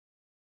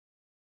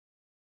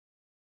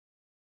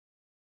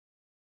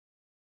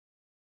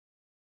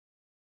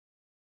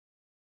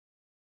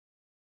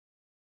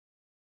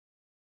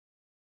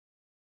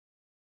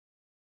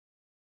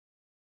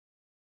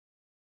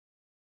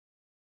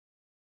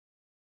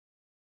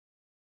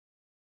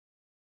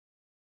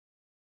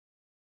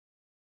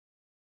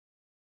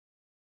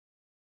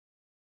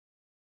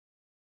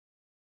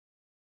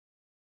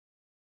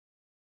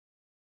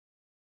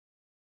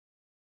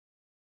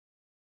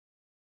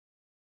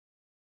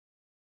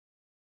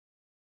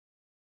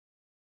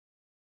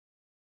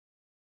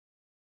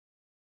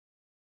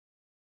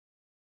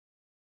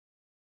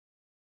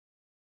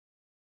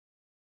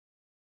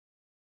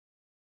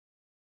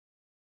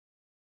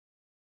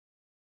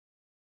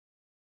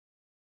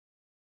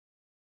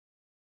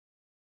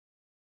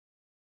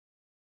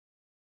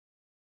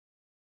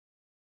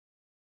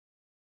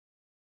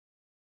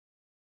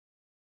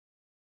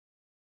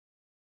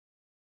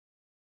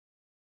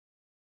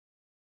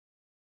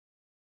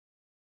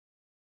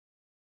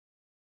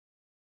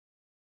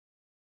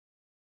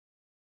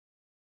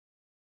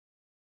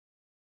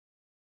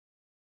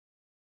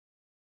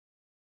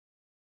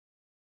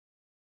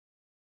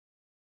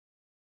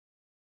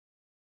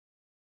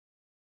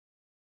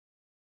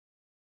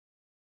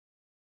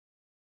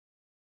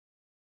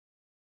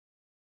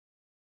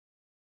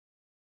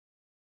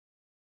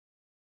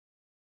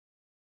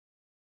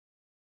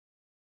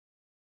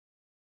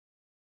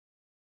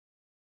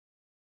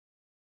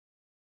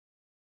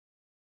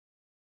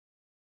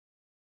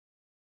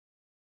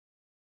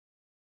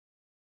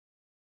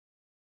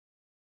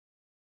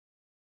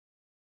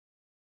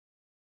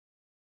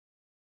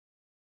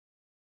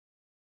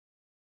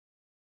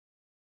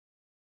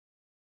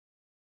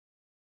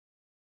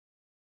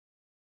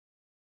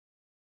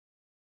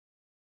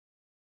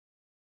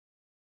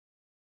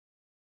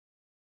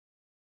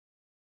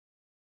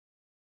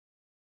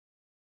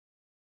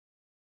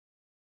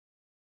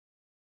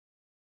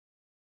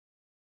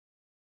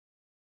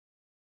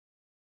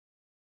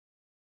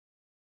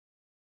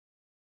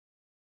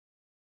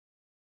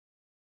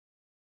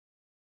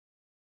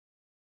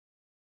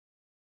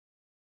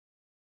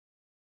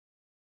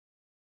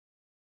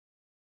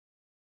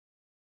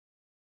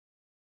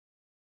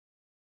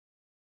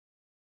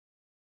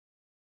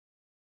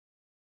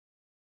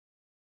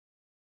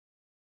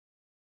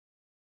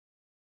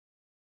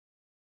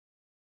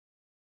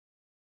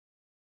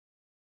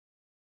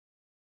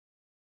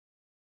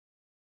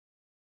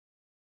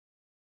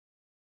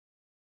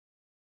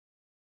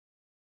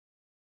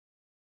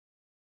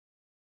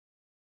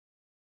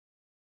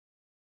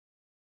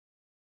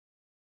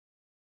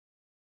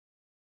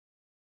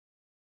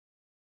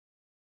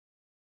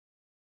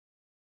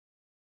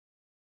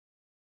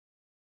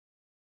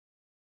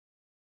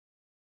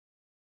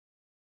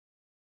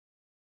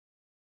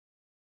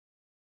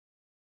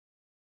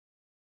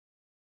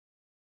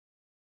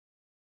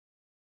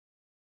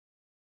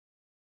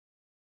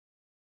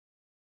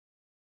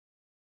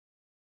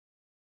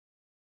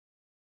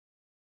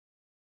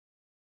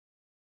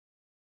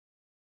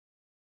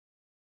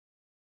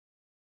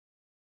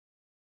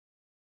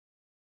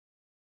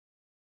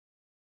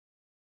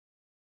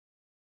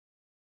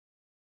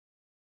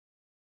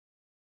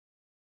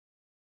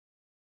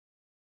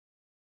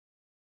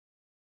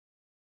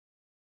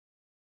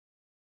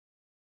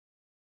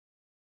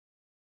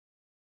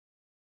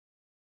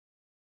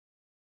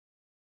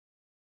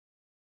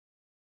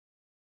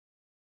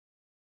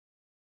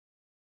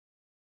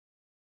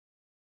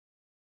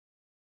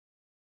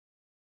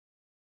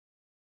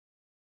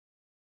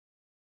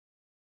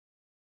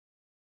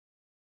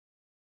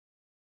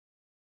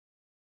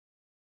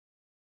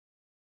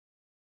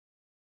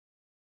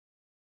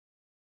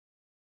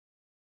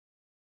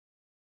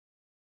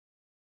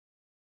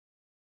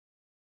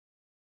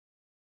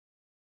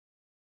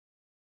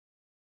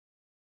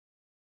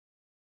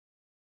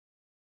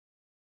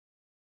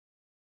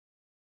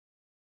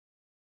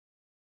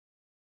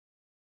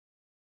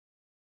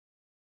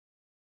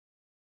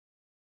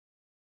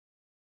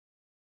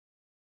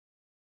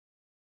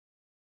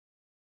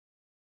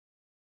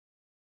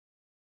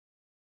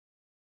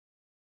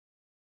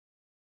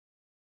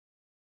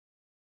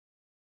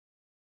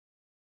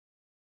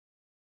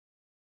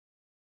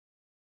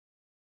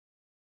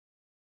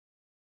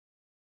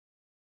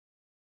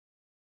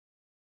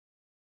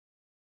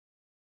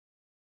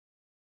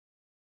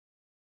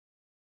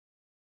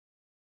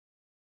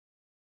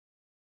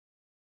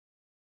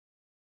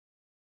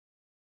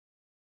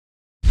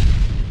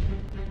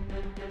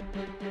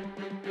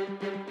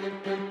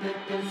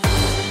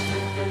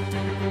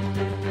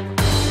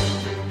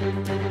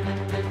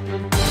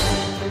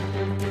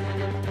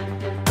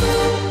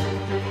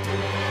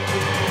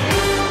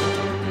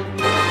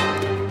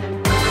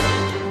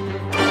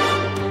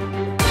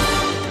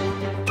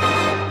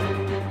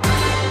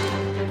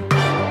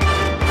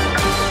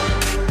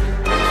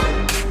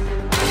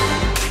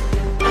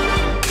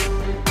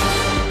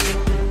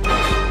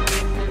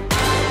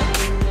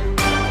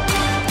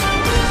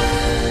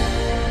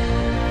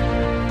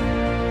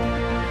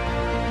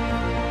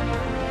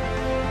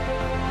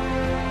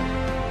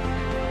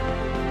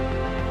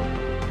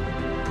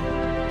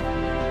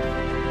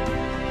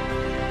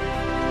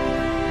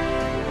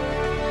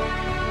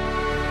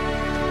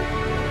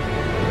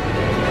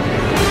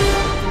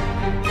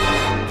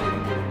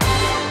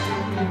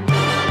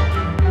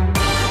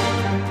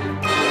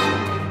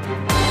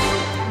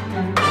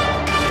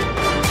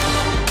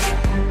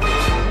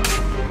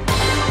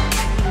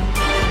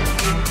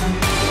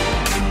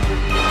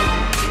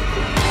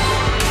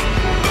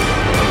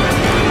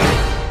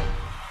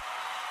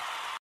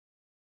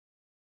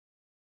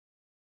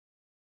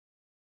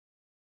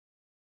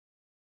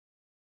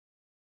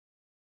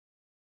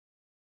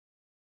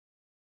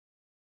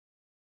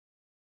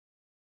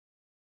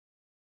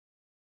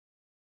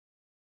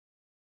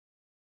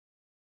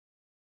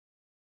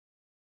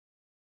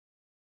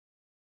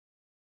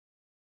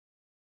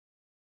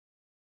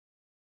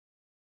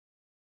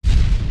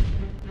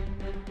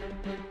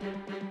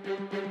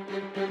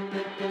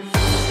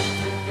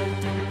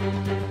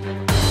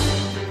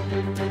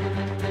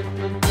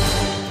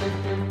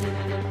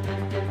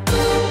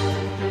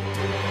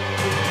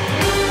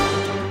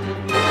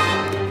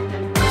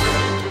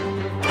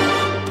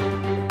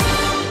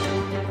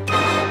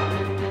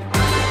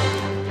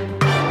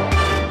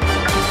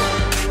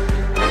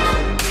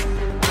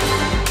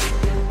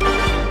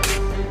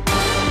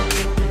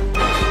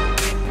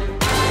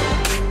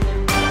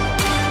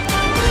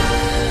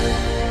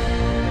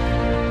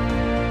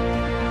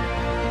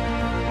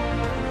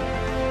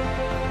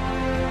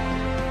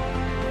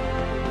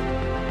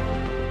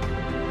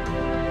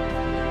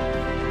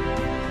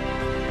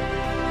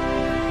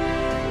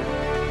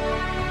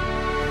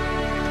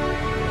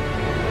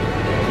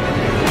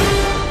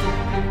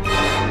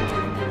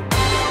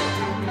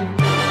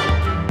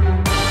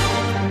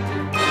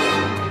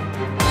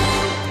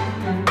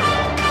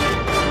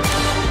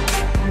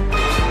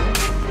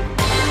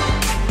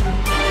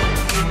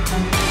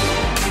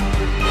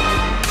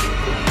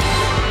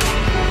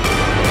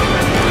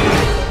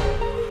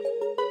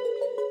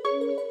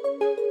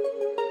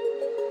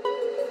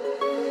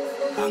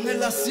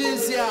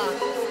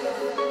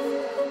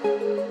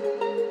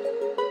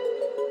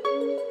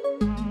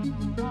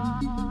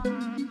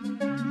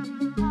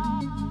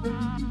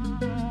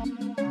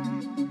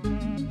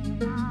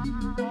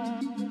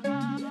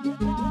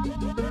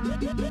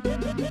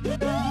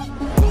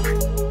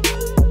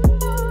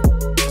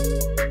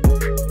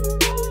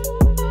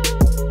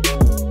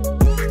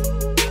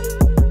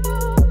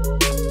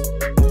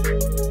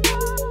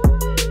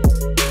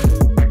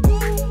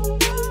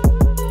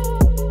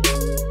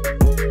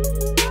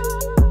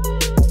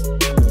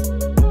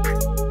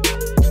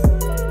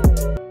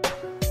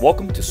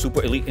Welcome to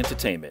Super Elite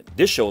Entertainment.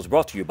 This show is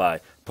brought to you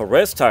by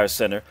Perez Tire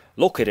Center,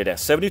 located at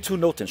 72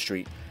 Knowlton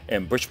Street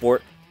in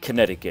Bridgeport,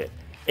 Connecticut.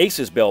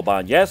 Aces Bail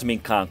Bond, Yasmin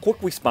Khan, quick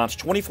response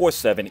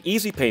 24/7,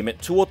 easy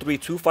payment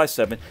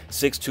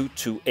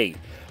 203-257-6228.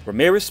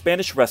 Ramirez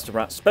Spanish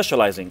Restaurant,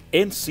 specializing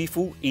in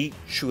seafood y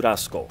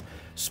churrasco.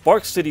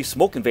 Spark City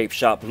Smoke and Vape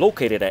Shop,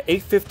 located at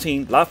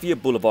 815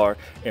 Lafayette Boulevard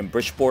in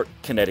Bridgeport,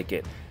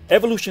 Connecticut.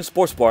 Evolution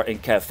Sports Bar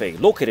and Cafe,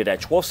 located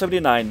at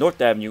 1279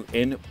 North Avenue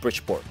in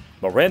Bridgeport.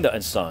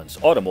 Miranda & Sons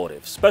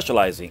Automotive,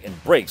 specializing in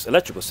brakes,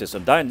 electrical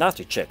system,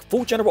 diagnostic check,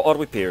 full general auto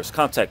repairs.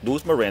 Contact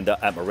Louis Miranda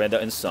at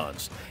Miranda &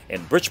 Sons.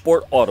 And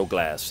Bridgeport Auto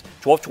Glass,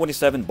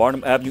 1227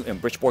 Barnum Avenue in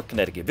Bridgeport,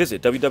 Connecticut.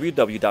 Visit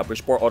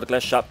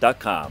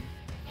www.bridgeportautoglassshop.com.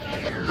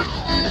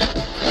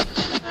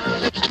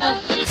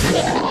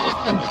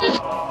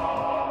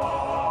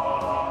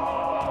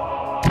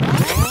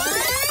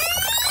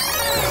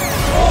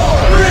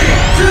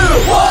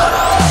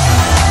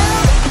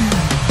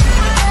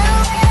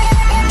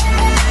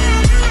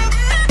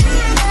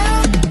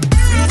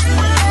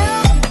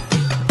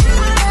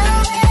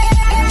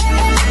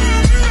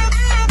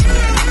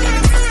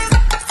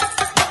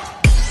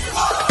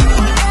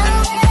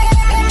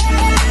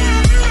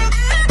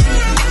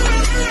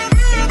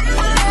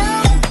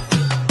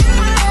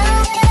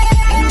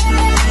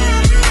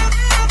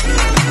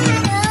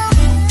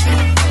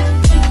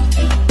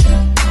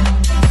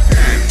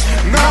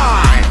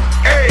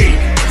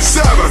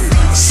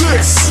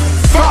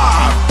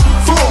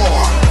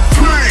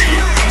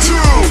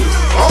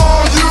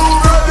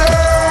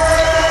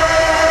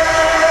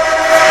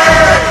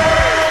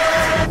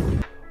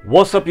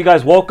 What's up, you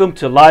guys? Welcome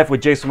to Live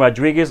with Jason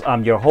Rodriguez.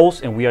 I'm your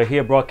host, and we are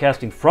here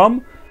broadcasting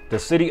from the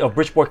city of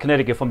Bridgeport,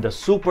 Connecticut, from the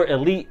Super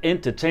Elite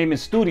Entertainment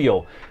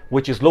Studio,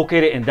 which is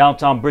located in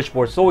downtown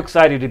Bridgeport. So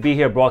excited to be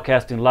here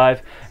broadcasting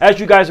live. As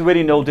you guys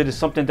already know, this is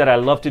something that I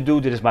love to do.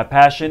 This is my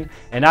passion,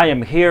 and I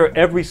am here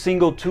every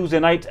single Tuesday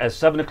night at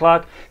 7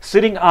 o'clock,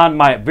 sitting on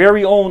my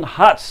very own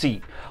hot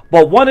seat.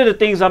 But one of the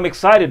things I'm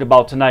excited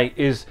about tonight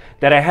is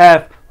that I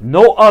have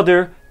no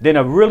other than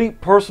a really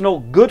personal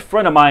good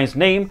friend of mine's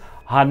named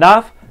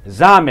Ahnaf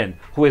Zaman,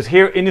 who is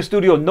here in the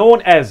studio,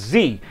 known as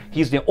Z.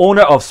 He's the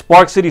owner of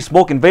Spark City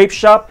Smoke and Vape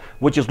Shop,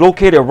 which is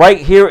located right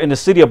here in the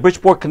city of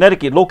Bridgeport,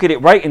 Connecticut,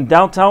 located right in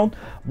downtown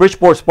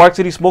Bridgeport. Spark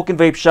City Smoke and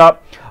Vape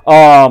Shop.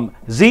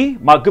 Z,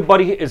 my good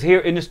buddy, is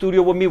here in the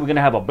studio with me. We're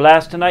gonna have a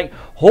blast tonight.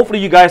 Hopefully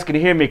you guys can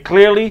hear me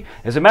clearly.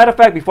 As a matter of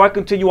fact, before I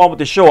continue on with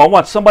the show, I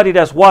want somebody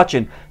that's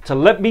watching to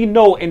let me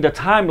know in the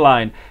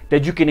timeline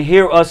that you can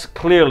hear us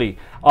clearly.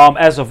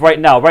 As of right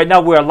now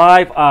we're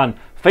live on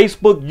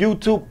Facebook,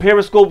 YouTube,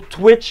 Periscope,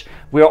 Twitch.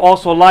 We are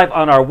also live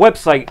on our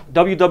website,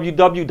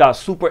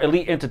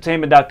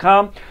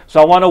 www.supereliteentertainment.com.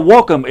 So I want to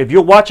welcome, if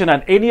you're watching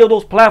on any of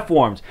those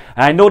platforms,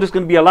 and I know there's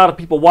going to be a lot of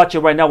people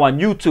watching right now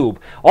on YouTube.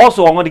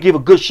 Also, I want to give a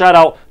good shout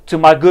out to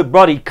my good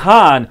buddy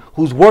Khan,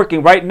 who's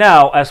working right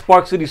now at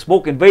Spark City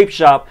Smoke and Vape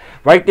Shop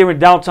right there in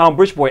downtown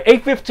Bridgeport,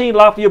 815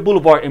 Lafayette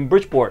Boulevard in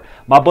Bridgeport.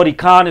 My buddy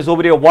Khan is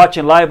over there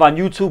watching live on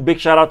YouTube. Big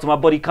shout out to my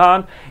buddy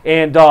Khan.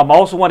 And I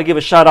also want to give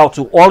a shout out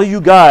to all of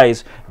you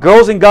guys,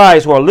 girls and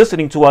guys, who are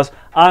listening to us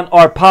on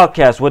our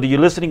podcast, whether you're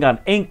listening on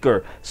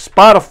Anchor,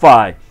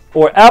 Spotify,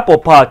 or Apple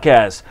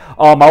Podcasts.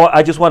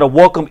 I just want to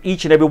welcome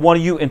each and every one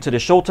of you into the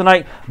show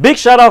tonight. Big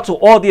shout out to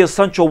all the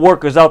essential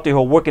workers out there who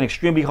are working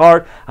extremely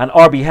hard on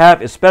our behalf,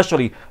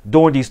 especially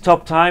during these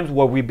tough times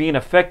where we're being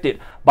affected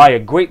by a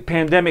great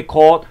pandemic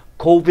called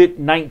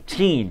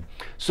COVID-19.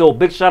 So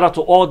big shout out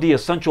to all the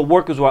essential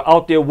workers who are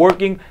out there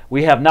working.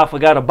 We have not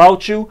forgot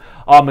about you.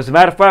 As a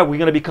matter of fact, we're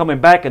going to be coming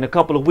back in a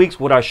couple of weeks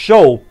with our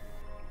show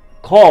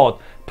called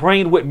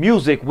Praying with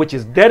Music, which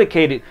is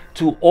dedicated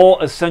to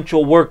all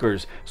essential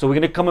workers. So we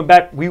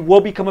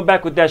will be coming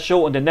back with that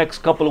show in the next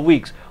couple of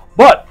weeks.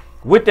 But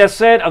with that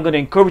said, I'm going to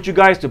encourage you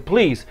guys to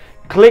please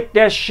click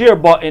that share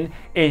button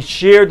and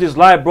share this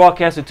live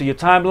broadcast into your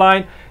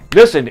timeline.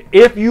 Listen,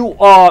 if you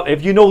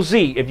know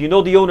Z, if you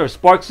know the owner of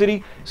Spark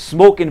City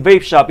Smoke and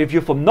Vape Shop, if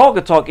you're from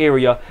Naugatuck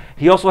area,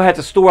 he also has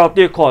a store out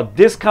there called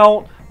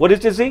Discount. What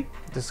is this, Z?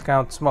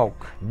 Discount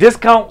Smoke.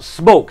 Discount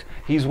Smoke.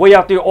 He's way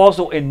out there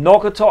also in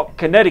Naugatuck,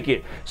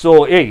 Connecticut.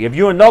 So, hey, if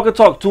you're in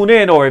Naugatuck, tune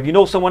in. Or if you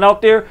know someone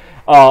out there,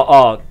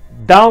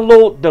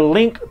 download the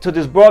link to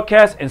this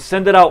broadcast and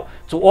send it out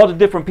to all the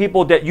different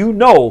people that you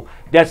know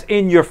that's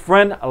in your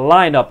friend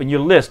lineup, in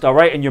your list, all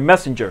right, in your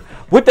messenger.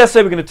 With that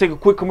said, we're going to take a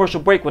quick commercial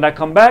break. When I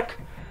come back,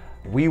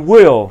 we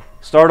will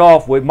start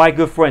off with my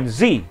good friend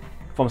Z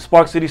from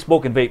Spark City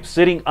Smoke and Vape,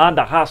 sitting on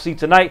the hot seat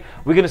tonight.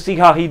 We're going to see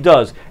how he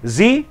does.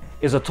 Z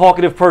is a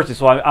talkative person,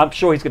 so I'm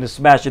sure he's going to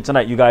smash it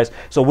tonight, you guys.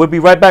 So we'll be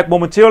right back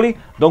momentarily.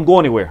 Don't go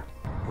anywhere.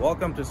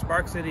 Welcome to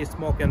Spark City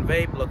Smoke and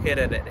Vape,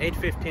 located at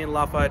 815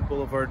 Lafayette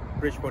Boulevard,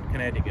 Bridgeport,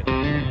 Connecticut.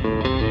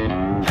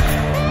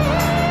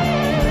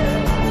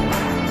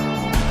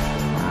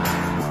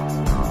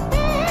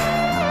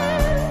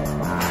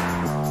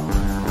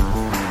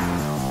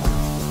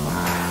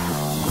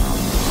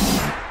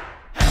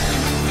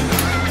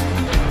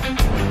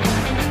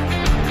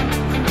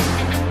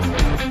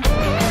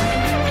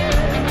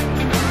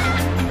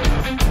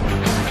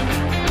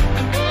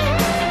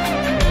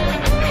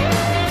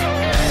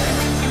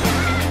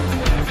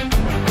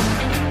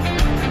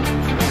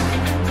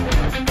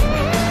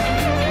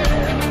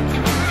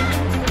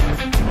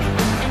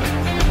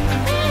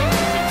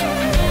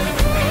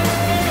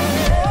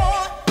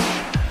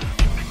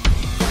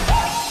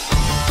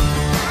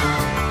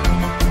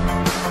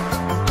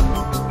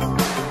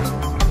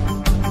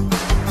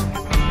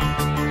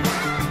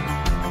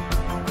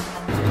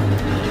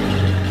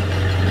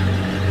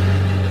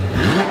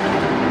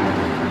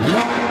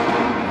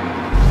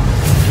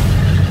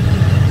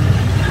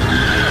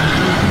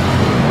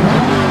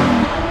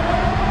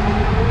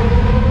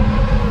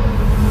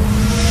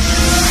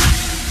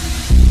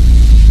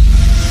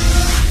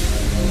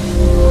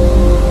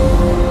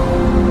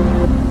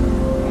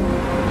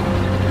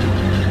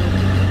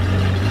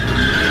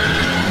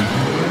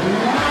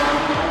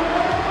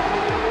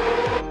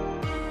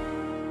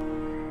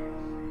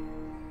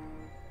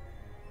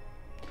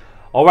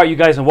 All right, you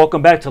guys, and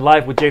welcome back to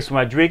Live with Jason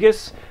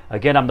Rodriguez.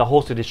 Again, I'm the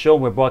host of the show.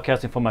 We're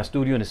broadcasting from my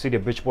studio in the city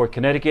of Bridgeport,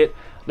 Connecticut.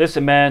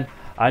 Listen, man,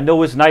 I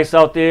know it's nice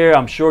out there.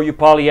 I'm sure you're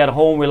probably at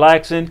home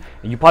relaxing,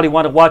 and you probably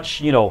want to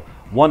watch, you know,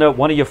 one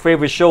of your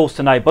favorite shows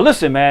tonight. But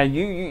listen, man,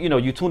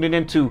 you tuned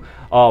into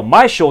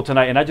my show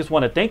tonight, and I just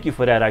want to thank you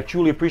for that. I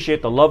truly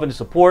appreciate the love and the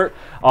support.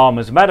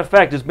 As a matter of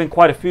fact, there's been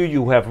quite a few of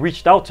you who have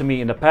reached out to me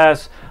in the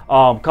past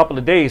couple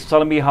of days,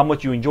 telling me how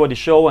much you enjoy the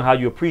show and how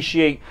you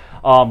appreciate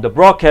the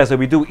broadcast that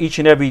we do each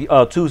and every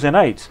Tuesday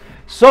nights.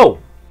 So,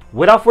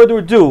 without further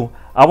ado,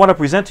 I want to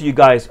present to you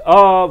guys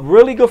a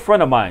really good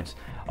friend of mine.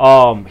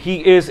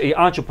 He is an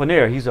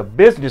entrepreneur. He's a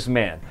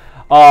businessman.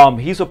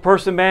 He's a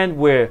person, man,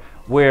 where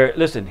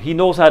listen, he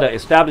knows how to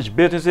establish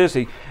businesses.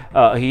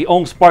 He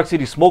owns Spark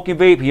City Smoke and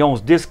Vape. He owns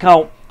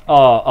Discount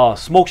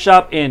Smoke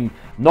Shop in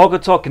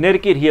Naugatuck,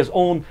 Connecticut. He has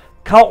owned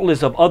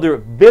countless of other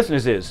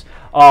businesses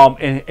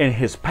in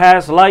his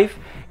past life.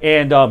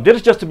 And this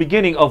is just the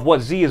beginning of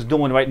what Z is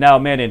doing right now,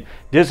 man. And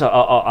there's a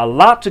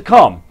lot to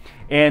come.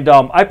 And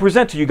I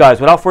present to you guys,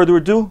 without further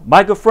ado,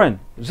 my good friend,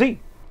 Z.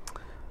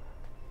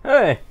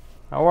 Hey,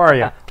 how are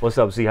you? What's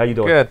up, Z? How you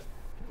doing? Good.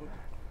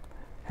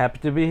 Happy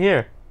to be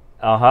here.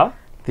 Uh-huh.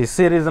 The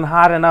city isn't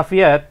hot enough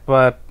yet,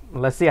 but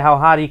let's see how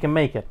hot you can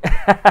make it.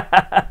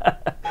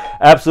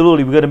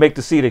 Absolutely. We're going to make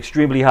the seat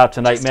extremely hot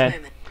tonight, man.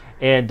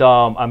 And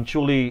I'm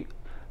truly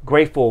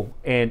grateful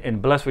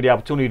and blessed for the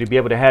opportunity to be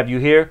able to have you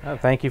here.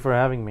 Thank you for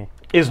having me.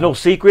 It's no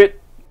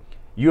secret,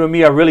 you and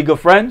me are really good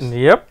friends.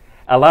 Yep.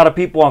 A lot of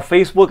people on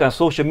Facebook, on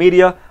social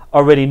media,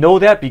 already know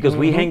that because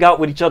we hang out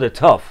with each other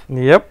tough.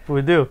 Yep,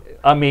 we do.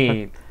 I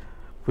mean,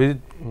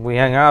 we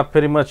hang out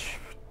pretty much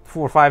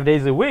 4 or 5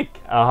 days a week.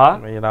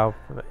 You know,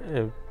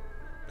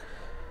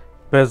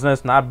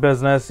 business, not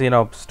business. You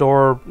know,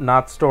 store,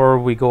 not store.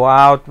 We go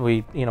out.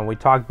 We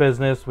talk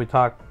business. We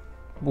talk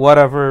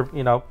whatever.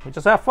 You know, we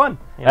just have fun.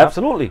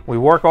 Absolutely. We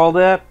work all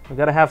that. We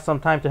gotta have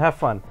some time to have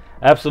fun.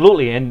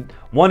 Absolutely. And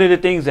one of the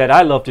things that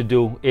I love to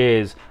do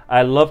is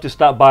I love to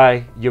stop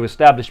by your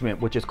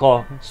establishment, which is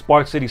called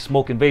Spark City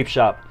Smoke and Vape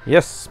Shop.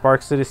 Yes,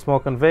 Spark City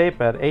Smoke and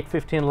Vape at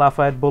 815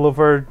 Lafayette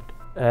Boulevard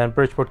in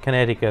Bridgeport,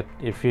 Connecticut.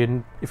 If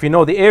you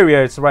know the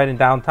area, it's right in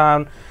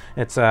downtown.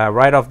 It's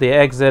right off the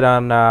exit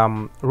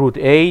on Route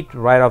 8,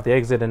 right off the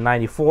exit in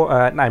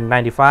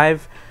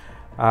 95.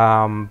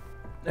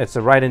 It's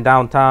right in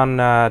downtown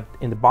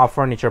in the Bob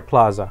Furniture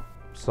Plaza.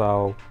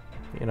 So,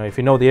 you know, if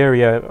you know the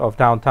area of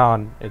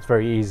downtown, it's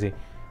very easy.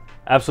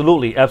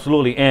 Absolutely,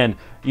 absolutely. And,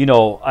 you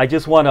know, I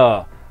just want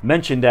to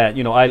mention that,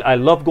 you know, I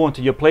love going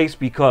to your place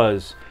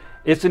because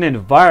it's an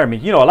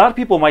environment. You know, a lot of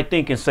people might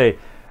think and say,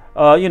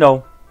 you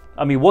know,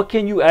 I mean, what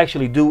can you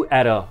actually do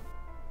at a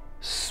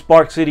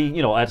Spark City,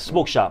 you know, at a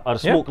smoke shop, at a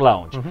smoke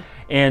lounge?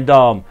 And,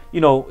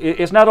 you know,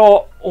 it's not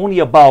only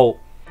about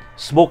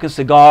smoking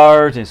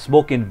cigars and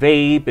smoking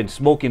vape and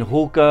smoking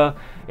hookah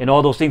and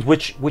all those things,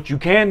 which you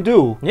can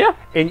do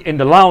in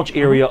the lounge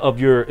area of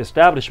your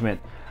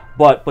establishment.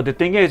 But the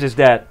thing is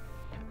that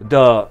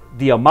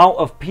the amount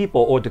of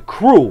people or the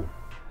crew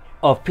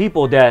of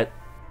people that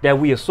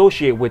we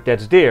associate with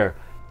that's there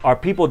are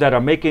people that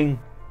are making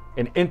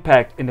an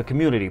impact in the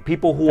community,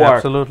 people who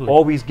are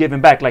always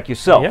giving back, like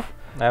yourself.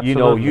 You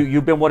know,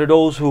 you've been one of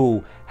those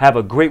who have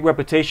a great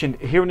reputation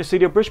here in the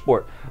city of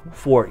Bridgeport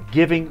for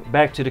giving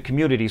back to the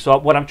community. So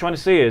what I'm trying to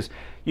say is,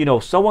 you know,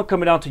 someone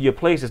coming out to your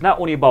place is not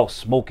only about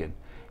smoking.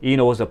 You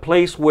know, it's a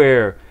place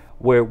where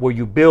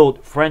you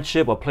build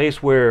friendship, a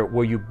place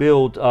where you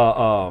build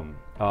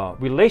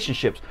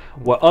relationships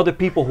with other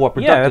people who are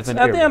Yeah, productive it's, in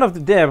the at area. the end of the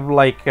day,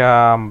 like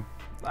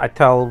I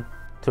tell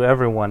to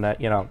everyone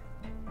that, you know,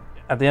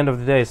 at the end of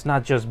the day, it's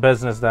not just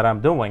business that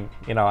I'm doing.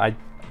 You know, I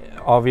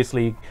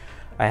obviously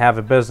I have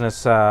a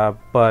business,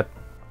 but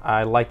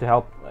I like to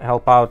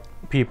help out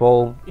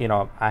people. You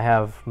know, I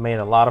have made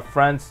a lot of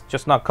friends,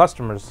 just not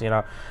customers. You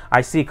know,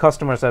 I see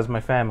customers as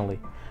my family,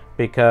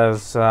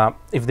 because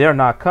if they're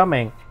not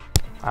coming,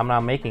 I'm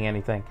not making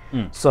anything.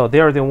 So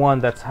they're the one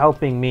that's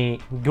helping me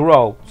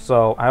grow.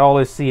 So I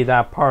always see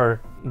that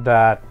part,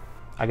 that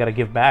I got to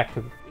give back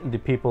to the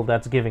people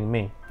that's giving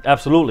me.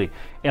 Absolutely.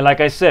 And like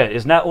I said,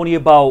 it's not only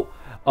about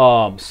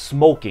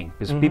smoking,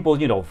 because people,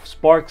 you know,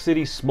 Spark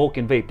City Smoke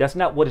and Vape, that's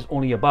not what it's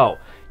only about.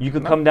 You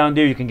can come down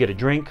there, you can get a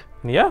drink.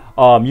 Yeah.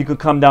 You can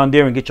come down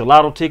there and get your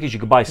lotto tickets. You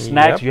can buy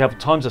snacks. Yep. You have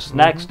tons of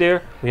snacks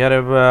there. We had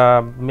a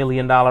 $1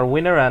 million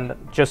winner, and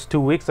just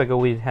 2 weeks ago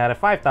we had a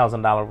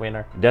 $5,000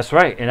 winner. That's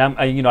right.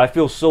 And you know, I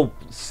feel so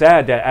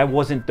sad that I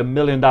wasn't the $1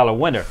 million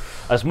winner.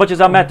 As much as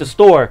I'm at the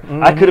store,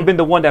 I could have been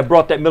the one that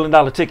brought that $1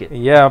 million ticket.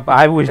 Yeah,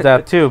 I wish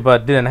that too,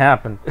 but didn't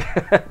happen.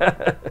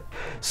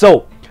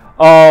 So,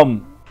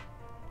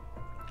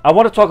 I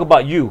want to talk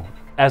about you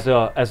as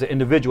an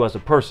individual, as a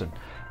person,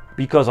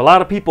 because a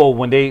lot of people,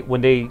 when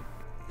they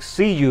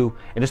see you,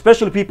 and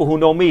especially people who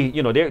know me,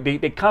 you know,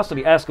 they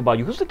constantly ask about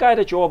you. Who's the guy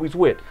that you're always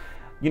with?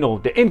 You know,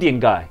 the Indian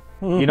guy.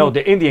 You know,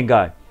 the Indian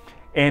guy.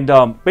 And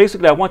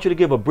basically, I want you to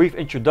give a brief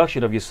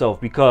introduction of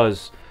yourself,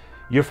 because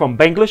you're from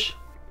Bangladesh.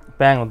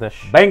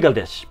 Bangladesh.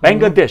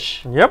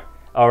 Yep.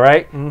 All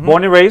right.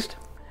 Born and raised.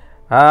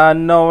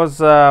 No, I was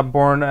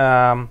born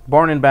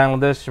in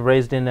Bangladesh,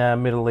 raised in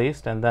Middle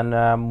East, and then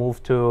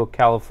moved to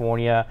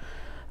California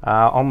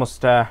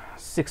almost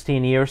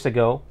 16 years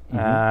ago,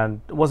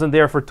 and wasn't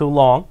there for too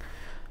long.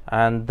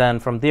 And then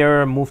from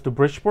there, moved to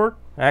Bridgeport,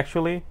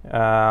 actually.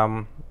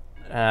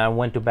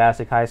 Went to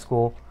Basic High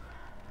School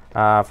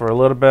for a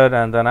little bit,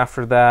 and then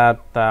after that,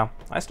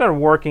 I started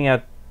working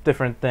at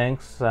different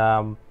things.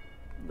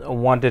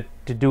 Wanted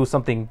to do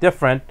something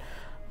different,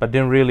 but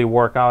didn't really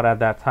work out at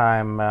that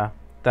time.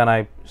 Then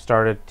I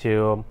started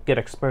to get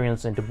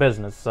experience into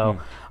business. So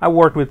I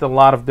worked with a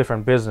lot of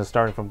different business,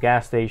 starting from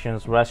gas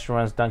stations,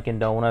 restaurants, Dunkin'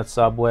 Donuts,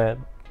 Subway.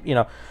 You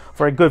know,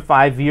 for a good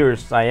 5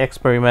 years, I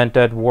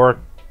experimented,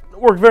 worked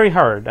very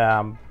hard.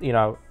 You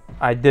know,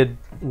 I did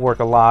work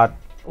a lot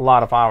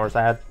of hours.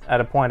 At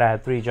a point, I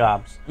had 3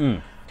 jobs.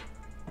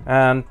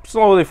 And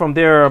slowly from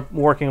there,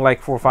 working like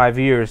 4 or 5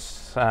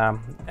 years.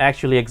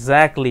 Actually,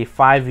 exactly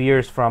 5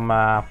 years from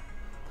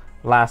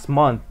last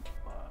month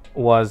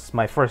was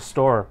my first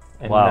store.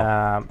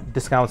 And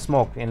Discount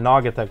Smoke in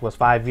Naugatuck was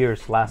 5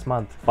 years last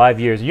month. 5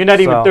 years. You're not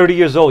even 30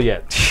 years old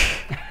yet.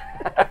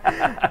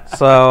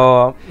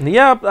 So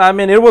yeah, I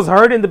mean, it was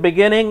hard in the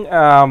beginning.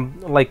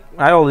 Like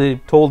I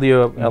already told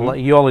you,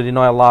 you already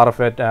know a lot of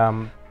it.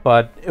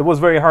 But it was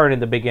very hard in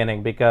the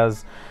beginning,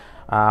 because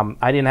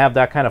I didn't have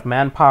that kind of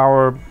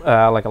manpower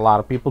like a lot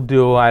of people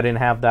do. I didn't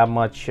have that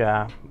much,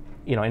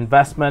 you know,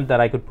 investment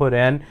that I could put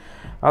in.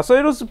 So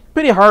it was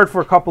pretty hard for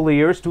a couple of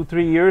years,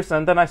 2-3 years,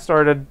 and then I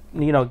started,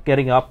 you know,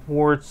 getting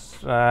upwards.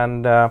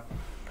 And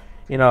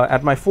you know,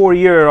 at my 4th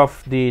year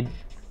of the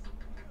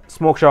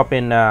smoke shop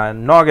in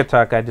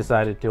Naugatuck, I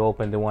decided to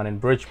open the one in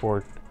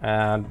Bridgeport.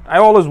 And I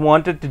always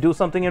wanted to do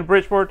something in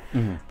Bridgeport,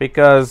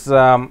 because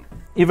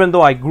even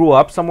though I grew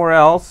up somewhere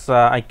else,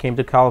 I came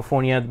to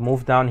California,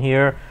 moved down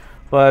here,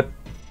 but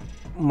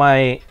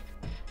my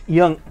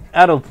young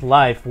adult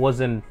life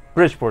was in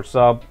Bridgeport.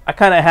 So I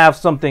kind of have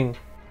something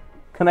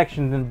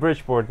connections in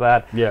Bridgeport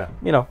that,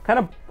 you know, kind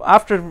of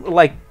after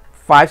like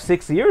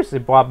 5-6 years,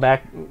 it brought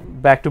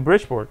back to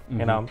Bridgeport.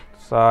 You know,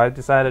 so I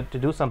decided to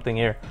do something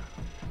here.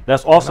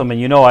 That's awesome.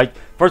 And you know,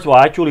 first of all,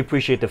 I truly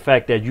appreciate the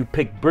fact that you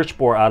picked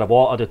Bridgeport out of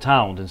all other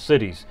towns and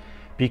cities,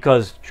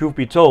 because truth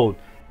be told,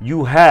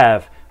 you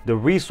have the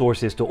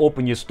resources to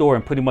open your store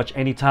in pretty much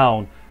any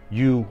town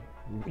you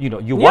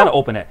want to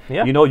open it.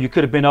 You know, you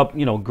could have been up,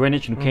 you know,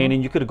 Greenwich, New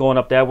Canaan. You could have gone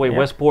up that way,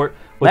 Westport.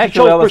 But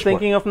actually, you chose I was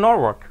Bridgeport. thinking of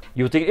Norwalk.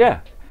 You were thinking,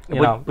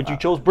 but you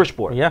chose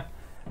Bridgeport. Yeah.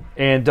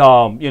 And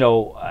you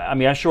know, I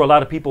mean, I'm sure a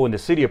lot of people in the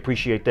city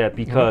appreciate that,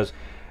 because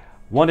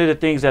one of the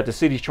things that the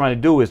city's trying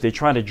to do is they're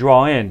trying to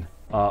draw in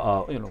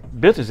you know,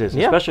 businesses,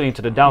 especially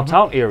into the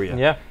downtown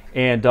area.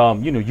 And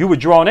you know, you were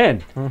drawn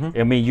in.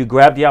 I mean, you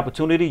grabbed the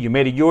opportunity, you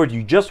made it yours.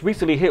 You just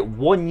recently hit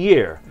 1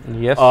 year.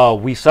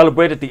 We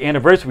celebrated the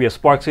anniversary of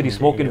Spark City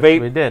Smoke and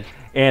Vape. We did.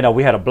 And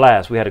we had a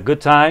blast. We had a good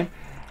time.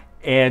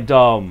 And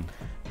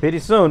pretty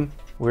soon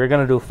we're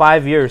gonna do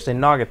 5 years in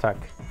Naugatuck.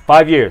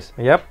 5 years.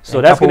 Yep.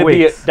 So that's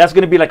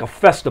gonna be like a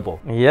festival.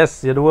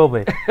 Yes, it will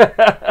be.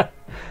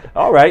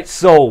 All right.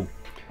 So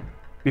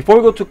before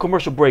we go to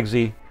commercial break,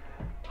 Z,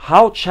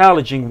 how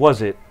challenging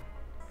was it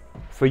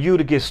for you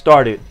to get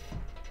started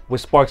with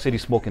Spark City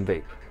Smoke and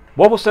Vape?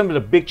 What were some of the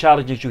big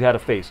challenges you had to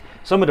face?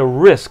 Some of the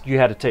risks you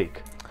had to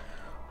take?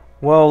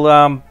 Well,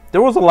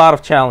 there was a lot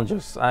of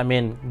challenges. I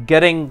mean,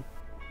 getting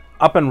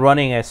up and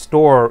running a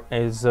store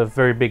is a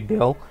very big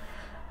deal,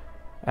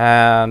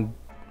 and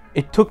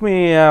it took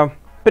me a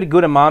pretty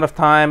good amount of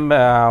time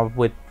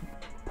with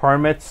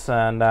permits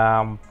and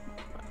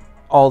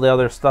all the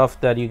other stuff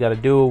that you got to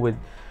do with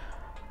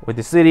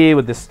the city,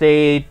 with the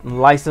state,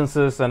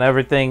 licenses and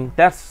everything.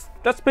 That's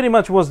pretty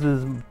much was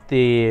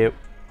the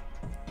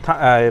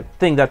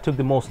thing that took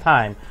the most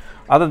time.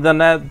 Other than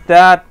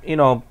that, you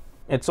know,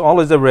 it's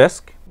always a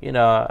risk. You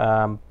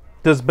know,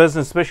 this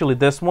business, especially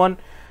this one,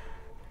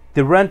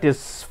 the rent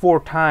is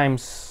 4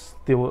 times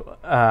the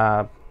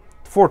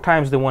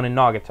one in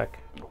Naugatuck.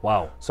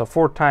 Wow. So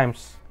 4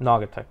 times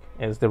Naugatuck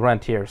is the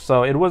rent here.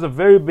 So it was a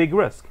very big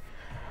risk.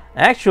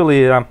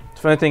 Actually, the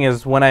funny thing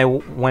is, when I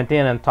went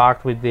in and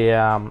talked with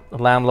the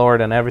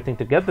landlord and everything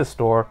to get the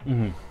store,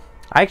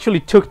 I actually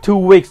took 2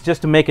 weeks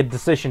just to make a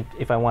decision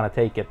if I want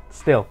to take it.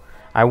 Still,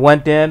 I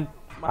went in,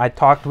 I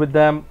talked with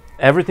them,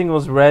 everything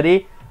was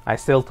ready. I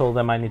still told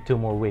them I need 2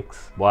 more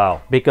weeks.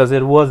 Wow. Because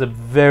it was a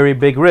very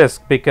big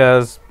risk,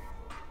 because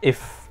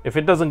if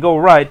it doesn't go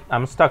right,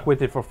 I'm stuck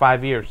with it for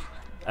 5 years.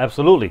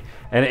 Absolutely.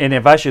 And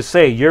if I should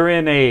say, you're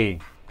in a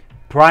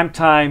prime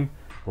time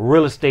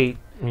real estate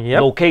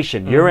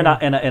location. You're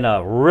in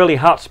a really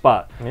hot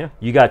spot. Yeah.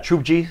 You got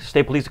Troop G,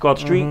 State Police across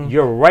the street.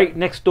 You're right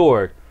next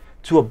door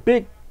to a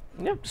big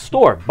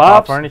store,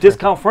 Bob's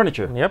Discount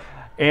Furniture. Yep.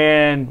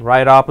 And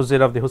right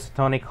opposite of the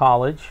Housatonic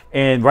College.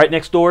 And right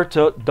next door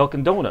to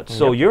Dunkin' Donuts.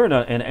 So you're in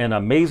an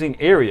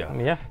amazing area.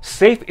 Yeah.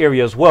 Safe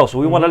area as well. So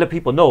we want to let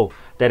people know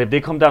that if they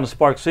come down to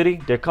Spark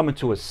City, they're coming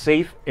to a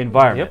safe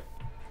environment.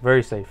 Yep.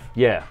 Very safe.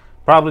 Yeah.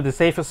 Probably the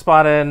safest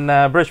spot in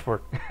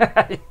Bridgeport.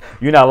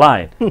 You're not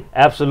lying.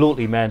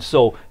 Absolutely, man.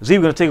 So, Z,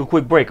 we're going to take a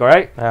quick break, all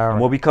right? All right. And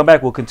when we come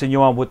back, we'll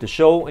continue on with the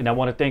show. And I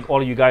want to thank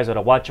all of you guys that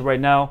are watching right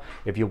now.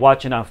 If you're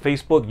watching on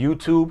Facebook,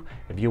 YouTube,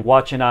 if you're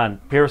watching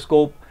on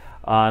Periscope,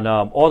 on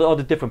all the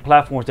other different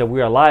platforms that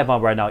we are live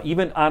on right now,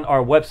 even on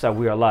our website,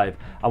 we are live.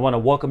 I want to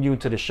welcome you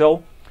into the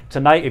show.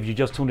 Tonight, if you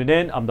just tuned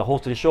in, I'm the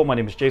host of the show. My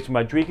name is Jason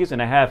Rodriguez,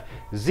 and I have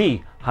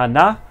Z,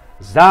 Ahnaf,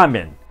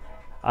 Zaman.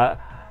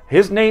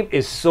 His name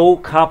is so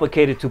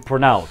complicated to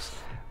pronounce,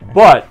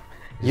 but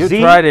you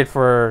tried it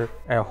for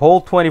a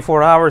whole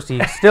 24 hours.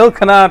 You still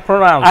cannot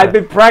pronounce it. I've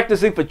been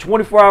practicing for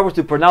 24 hours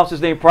to pronounce his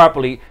name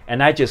properly,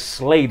 and I just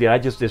slayed it. I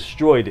just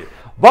destroyed it.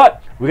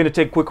 But we're going to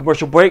take a quick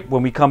commercial break.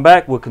 When we come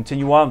back, we'll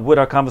continue on with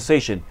our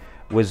conversation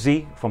with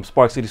Z from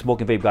Spark City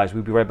Smoke and Vape, guys.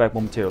 We'll be right back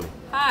momentarily.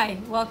 Hi,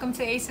 welcome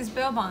to Ace's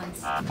Bail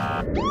Bonds.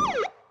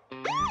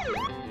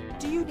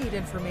 Do you need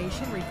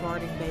information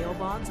regarding bail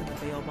bonds and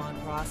the bail bond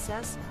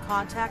process?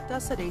 Contact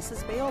us at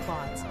Ace's Bail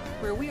Bonds,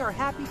 where we are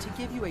happy to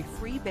give you a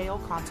free bail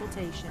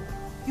consultation.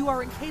 You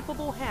are in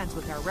capable hands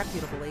with our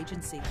reputable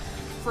agency.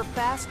 For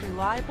fast,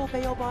 reliable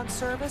bail bond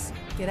service,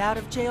 get out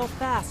of jail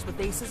fast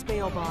with Ace's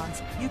Bail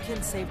Bonds. You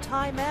can save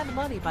time and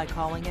money by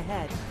calling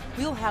ahead.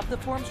 We'll have the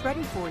forms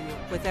ready for you,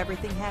 with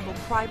everything handled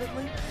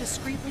privately,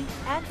 discreetly,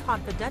 and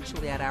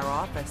confidentially at our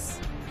office.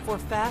 For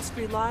fast,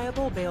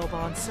 reliable bail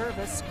bond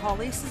service,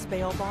 call Ace's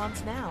Bail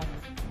Bonds now.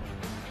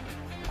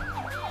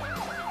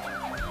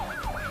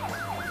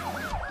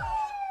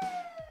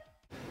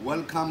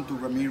 Welcome to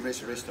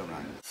Ramirez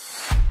Restaurant.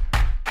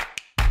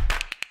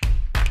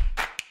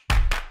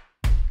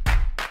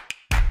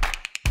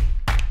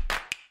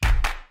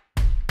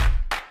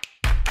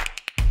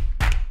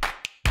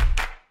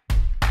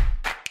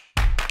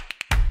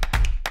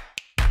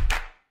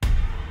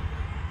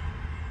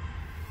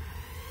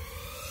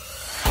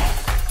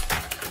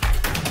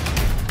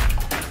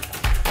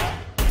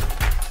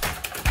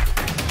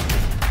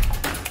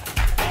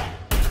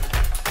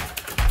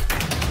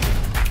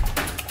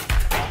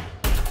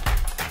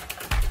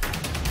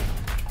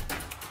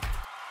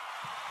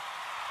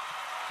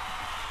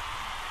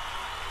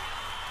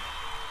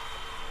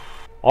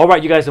 All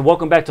right, you guys, and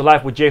welcome back to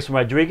Live with Jason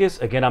Rodriguez.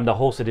 Again, I'm the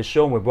host of this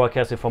show, and we're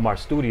broadcasting from our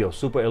studio,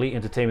 Super Elite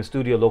Entertainment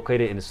Studio,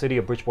 located in the city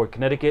of Bridgeport,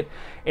 Connecticut.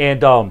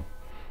 And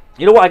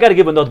you know what? I got to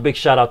give another big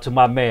shout out to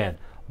my man,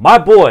 my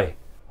boy,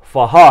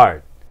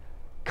 Fahad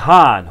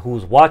Khan,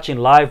 who's watching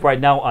live right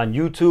now on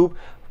YouTube.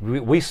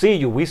 We see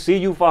you. We see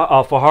you,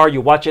 Fahad.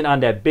 You're watching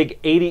on that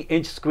big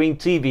 80-inch screen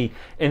TV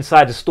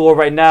inside the store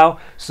right now.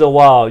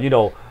 So, you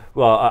know,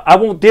 I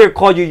won't dare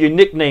call you your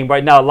nickname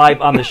right now live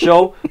on the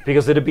show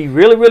because it'll be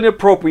really, really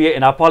appropriate,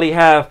 and I'll probably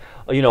have,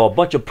 you know, a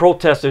bunch of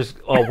protesters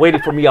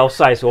waiting for me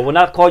outside. So I will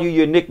not call you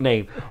your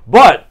nickname.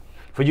 But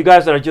for you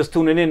guys that are just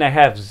tuning in, I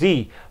have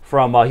Z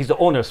from, he's the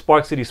owner of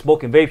Spark City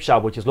Smoke and Vape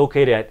Shop, which is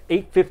located at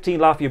 815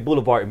 Lafayette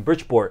Boulevard in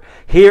Bridgeport,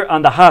 here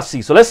on the hot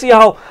seat. So let's see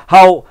how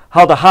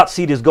the hot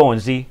seat is going,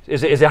 Z.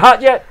 Is it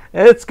hot yet?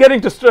 It's getting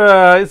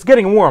it's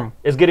getting warm.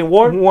 It's getting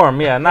warm? Warm,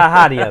 yeah, not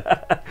hot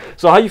yet.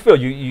 So how you feel?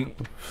 You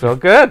feel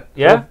good.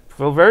 Yeah?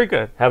 Feel very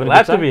good. Having a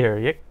Glad good time? to be here.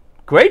 Yeah.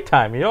 Great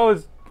time. We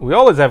always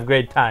have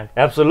great time.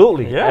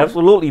 Absolutely. Yeah.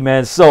 Absolutely,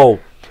 man. So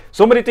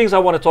many things I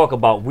want to talk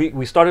about.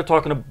 We started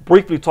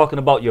briefly talking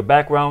about your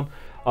background,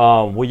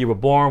 where you were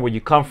born, where you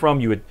come from.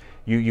 You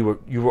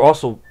were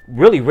also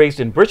really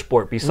raised in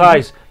Bridgeport,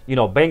 besides you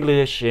know,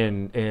 Bangladesh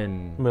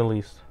and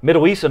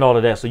Middle East and all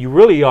of that. So you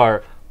really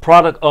are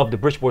product of the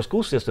Bridgeport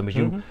school system.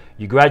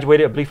 You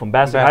graduated, I believe, from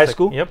Bassett High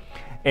School. Yep.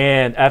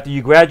 And after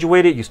you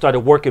graduated, you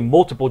started working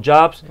multiple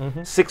jobs,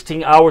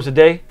 16 hours a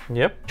day,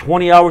 Yep.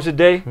 20 hours a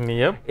day,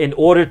 Yep. in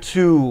order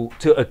to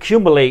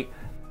accumulate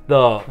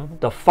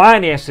the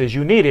finances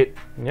you needed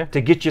Yeah.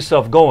 to get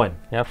yourself going.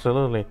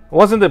 Absolutely. It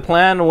wasn't the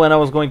plan when I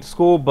was going to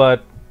school,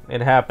 but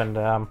it happened.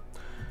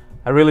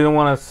 I really don't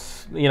want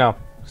to,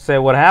 say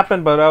what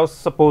happened, but I was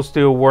supposed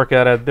to work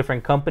at a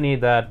different company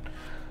that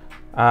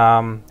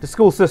the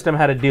school system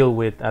had to deal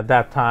with at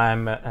that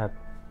time.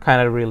 Kind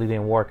of really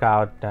didn't work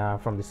out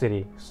from the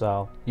city.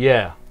 So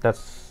Yeah.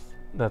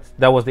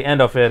 that was the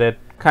end of it. It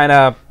kind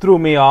of threw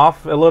me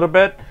off a little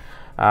bit.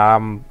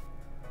 I'm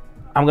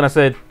gonna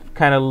say it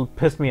kind of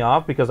pissed me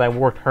off because I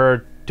worked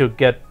hard to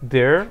get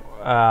there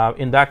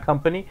in that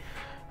company.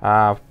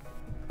 I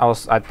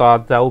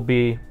thought that would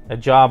be a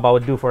job I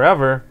would do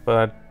forever,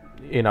 but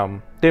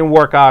didn't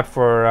work out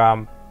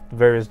for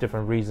various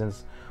different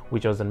reasons,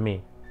 which wasn't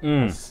me.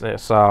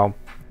 So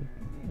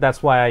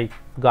that's why I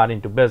got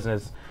into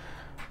business,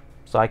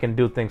 so I can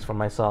do things for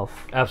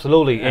myself.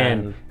 Absolutely.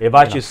 And if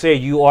I should say,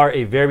 you are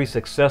a very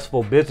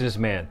successful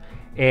businessman,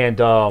 and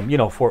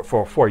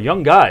for a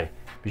young guy,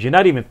 because you're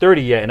not even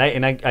 30 yet,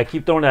 and I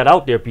keep throwing that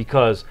out there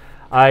because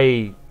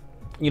I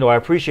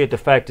appreciate the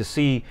fact to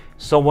see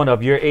someone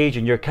of your age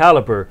and your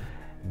caliber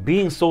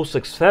being so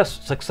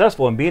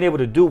successful and being able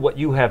to do what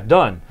you have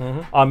done.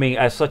 I mean,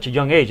 at such a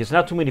young age, it's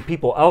not too many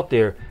people out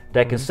there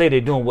that can say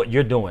they're doing what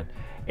you're doing.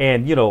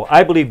 And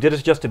I believe this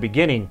is just the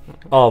beginning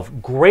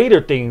of greater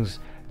things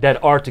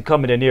that are to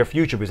come in the near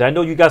future, because I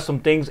know you got some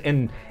things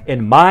in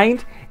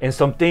mind and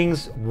some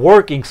things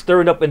working,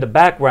 stirring up in the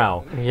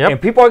background. Yep.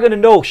 And people are going to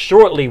know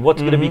shortly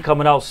what's going to be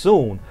coming out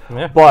soon.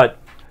 Yeah. But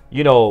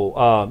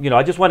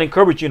I just want to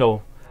encourage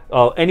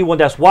anyone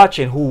that's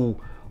watching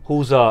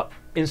who's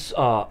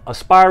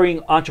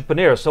aspiring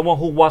entrepreneur, someone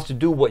who wants to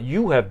do what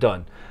you have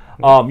done.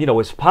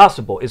 It's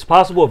possible. It's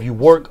possible if you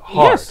work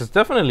hard. Yes, it's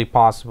definitely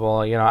possible.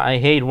 I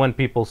hate when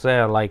people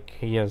say like,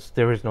 yes,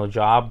 there is no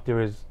job. There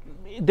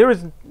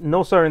is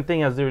no certain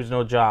thing as there is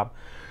no job.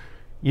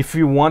 If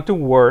you want to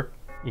work,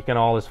 you can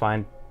always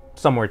find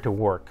somewhere to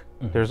work.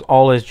 There's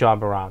always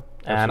job around.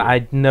 And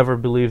I never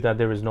believed that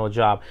there is no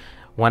job.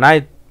 When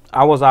I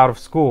was out of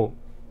school,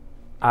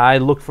 I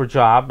looked for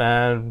job,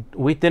 and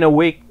within a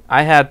week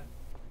I had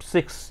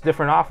 6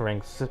 different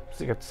offerings,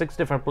 6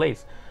 different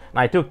places, and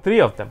I took 3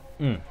 of them.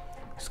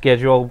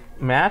 Schedule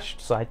matched,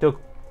 so I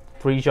took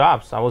 3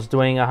 jobs. I was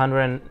doing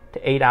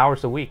 108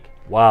 hours a week.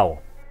 Wow.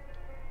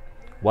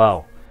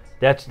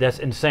 That's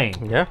insane.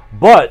 Yeah.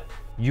 But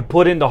you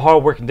put in the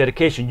hard work and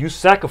dedication. You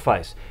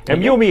sacrifice.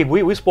 And you and me,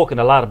 we've spoken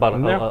a lot about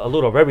a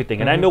little of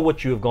everything. And I know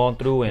what you have gone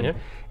through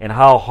and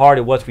how hard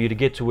it was for you to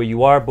get to where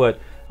you are. But,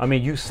 I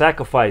mean, you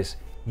sacrificed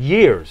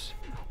years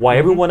while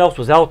everyone else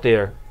was out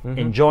there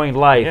enjoying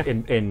life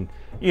and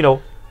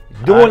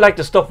doing like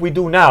the stuff we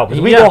do now.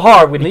 Because we go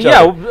hard with each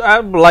other.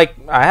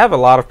 I have a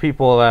lot of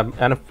people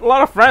and a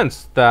lot of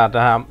friends that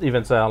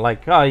even say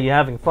like, oh, you're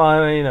having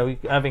fun, you're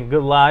having a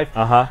good life.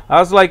 I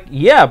was like,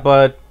 yeah,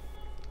 but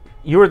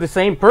you were the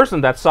same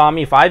person that saw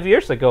me 5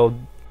 years ago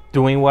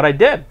doing what I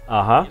did.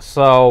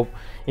 So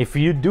if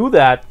you do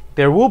that,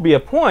 there will be a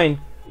point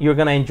you're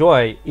going to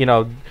enjoy.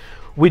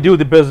 We do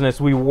the business,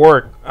 we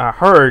work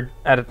hard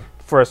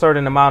for a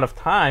certain amount of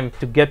time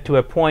to get to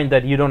a point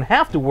that you don't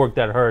have to work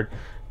that hard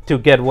to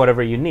get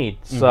whatever you need.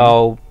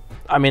 So,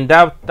 I mean,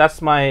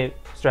 that's my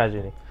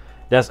strategy.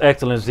 That's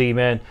excellent, Z,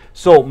 man.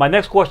 So my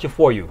next question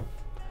for you: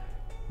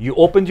 you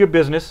opened your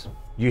business,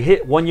 you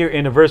hit 1-year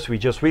anniversary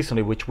just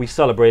recently, which we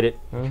celebrated.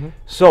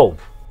 So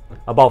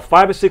about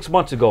 5 or 6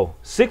 months ago,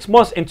 6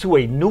 months into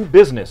a new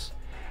business,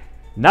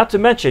 not to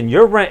mention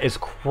your rent is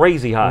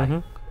crazy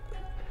high.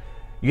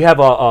 You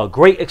have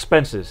great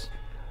expenses.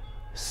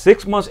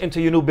 6 months into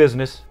your new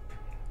business,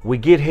 we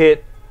get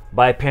hit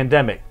by a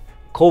pandemic,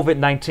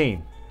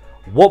 COVID-19.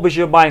 What was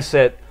your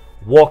mindset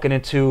walking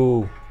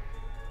into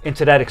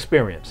that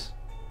experience?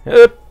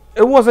 It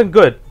wasn't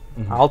good.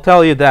 I'll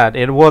tell you that.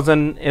 It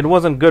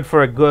wasn't good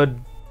for a good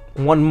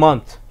 1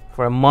 month.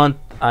 For a month,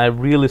 I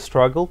really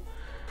struggled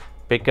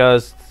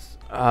because,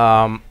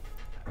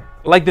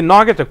 like the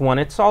Naugatuck one,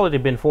 it's already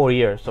been 4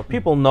 years. So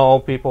people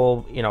know,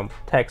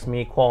 text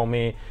me, call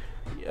me.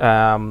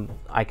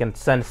 I can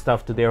send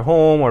stuff to their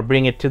home or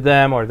bring it to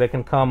them, or they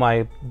can come.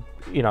 I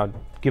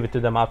give it to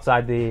them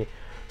outside the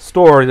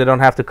store. They don't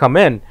have to come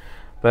in.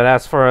 But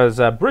as far as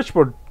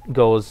Bridgeport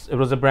goes, it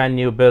was a brand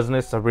new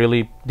business. I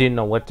really didn't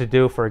know what to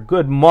do. For a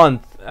good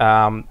month,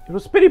 it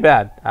was pretty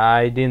bad.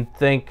 I didn't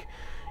think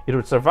it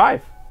would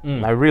survive.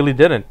 I really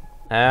didn't.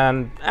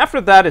 And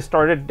after that, it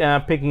started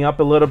picking up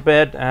a little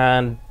bit.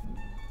 And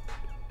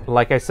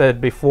like I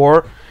said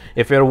before,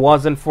 if it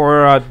wasn't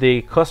for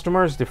the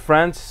customers, the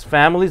friends,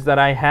 families that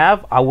I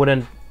have, I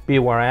wouldn't be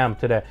where I am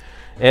today.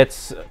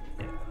 That's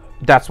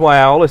why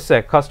I always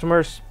say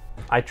customers,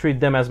 I treat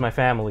them as my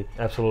family.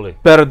 Absolutely.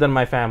 Better than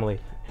my family.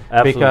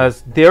 Absolutely.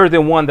 Because they're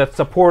the one that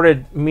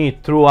supported me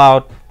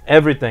throughout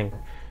everything.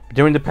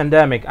 During the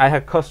pandemic, I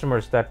had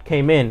customers that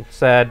came in,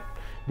 said,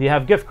 do you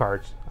have gift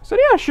cards? I said,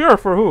 yeah, sure.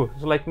 For who?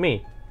 It's like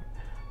me.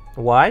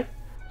 Why?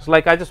 It's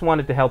like, I just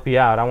wanted to help you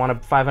out. I want a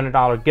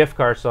 $500 gift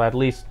card, so at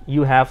least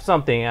you have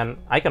something, and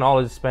I can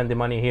always spend the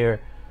money here.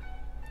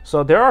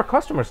 So there are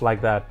customers like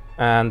that,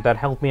 and that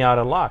help me out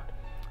a lot.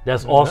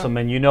 That's awesome.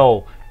 And you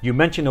know, you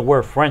mentioned the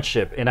word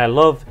friendship, and I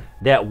love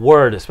that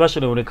word,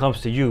 especially when it comes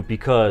to you,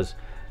 because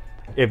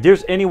if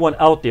there's anyone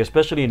out there,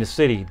 especially in the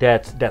city,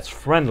 that's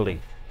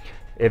friendly,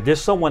 if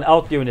there's someone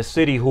out there in the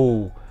city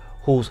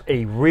who's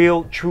a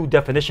real, true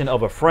definition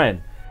of a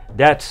friend,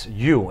 that's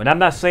you. And I'm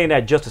not saying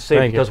that just to say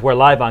Thank because you. we're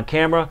live on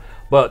camera,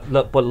 but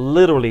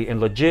literally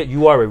and legit,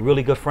 you are a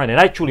really good friend, and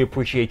I truly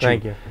appreciate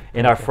Thank you you.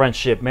 in our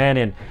friendship,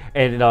 man.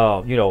 And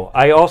you know,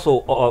 I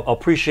also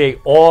appreciate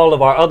all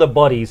of our other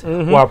buddies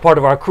who are part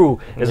of our crew.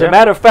 As a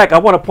matter of fact, I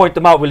want to point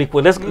them out really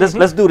quick. Let's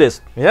do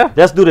this. Yeah.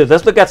 Let's do this.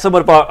 Let's look at some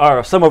of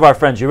our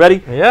friends. You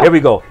ready? Yeah. Here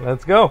we go.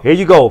 Let's go. Here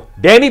you go.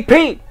 Danny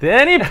P.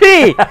 Danny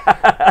P.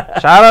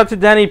 Shout out to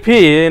Danny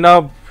P. You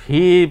know,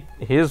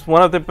 he's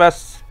one of the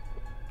best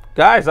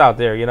guys out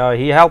there. You know,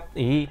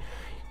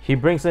 he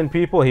brings in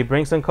people, he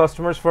brings in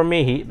customers for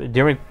me. He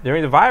during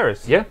the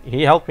virus. Yeah.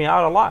 He helped me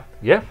out a lot.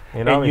 Yeah.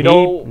 You know, and you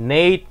know,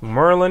 Nate,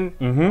 Merlin,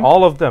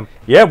 all of them.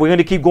 yeah, we're going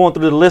to keep going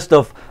through the list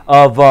of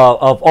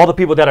all the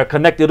people that are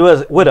connected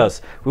with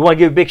us. We want to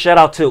give a big shout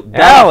out to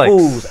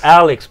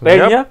Alex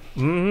Peña.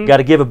 Got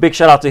to give a big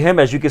shout out to him.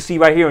 As you can see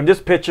right here in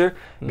this picture,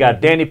 we got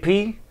Danny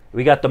P.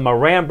 We got the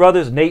Moran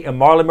brothers, Nate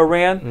and Marlon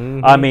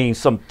Moran. I mean,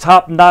 some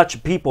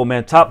top-notch people,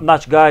 man.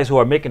 Top-notch guys who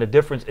are making a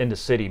difference in the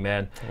city,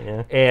 man.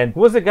 Yeah. And Who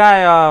was the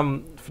guy,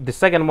 the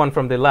second one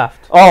from the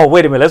left? oh,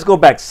 wait a minute. Let's go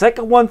back.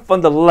 Second one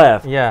from the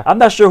left. Yeah. I'm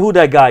not sure who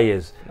that guy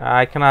is.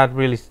 I cannot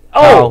really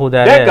Oh, tell who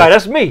that is. guy.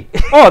 That's me.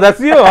 Oh, that's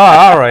you? Oh,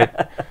 all right.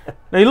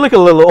 Now, you look a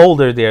little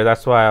older there.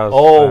 That's why I was...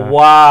 Oh,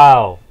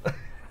 wow.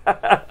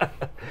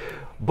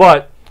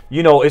 But,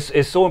 you know,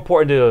 it's so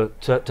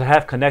important to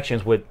have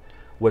connections with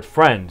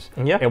friends.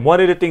 Yeah. And one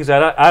of the things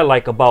that I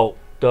like about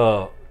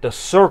the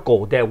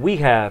circle that we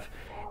have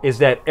is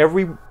that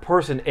every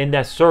person in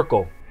that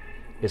circle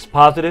is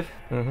positive,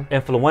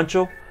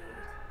 influential,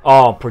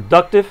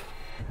 productive,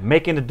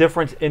 making a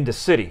difference in the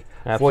city.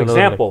 Absolutely. For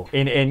example,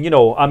 and you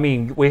know, I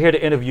mean, we're here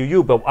to interview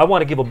you, but I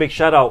want to give a big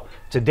shout out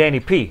to Danny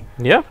P.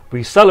 Yeah.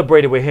 We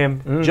celebrated with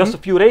him just a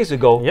few days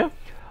ago. Yeah.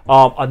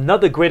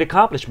 Another great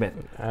accomplishment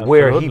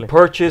where he Absolutely.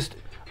 purchased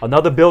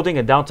another building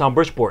in downtown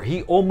Bridgeport.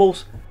 He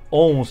almost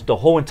owns the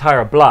whole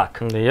entire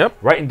block Yep.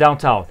 right in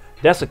downtown.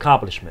 That's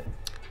accomplishment.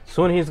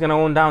 Soon he's going to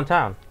own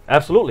downtown.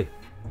 Absolutely.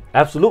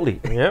 Absolutely.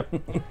 Yep.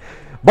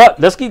 But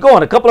let's keep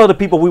going. A couple other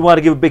people we want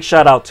to give a big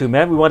shout out to,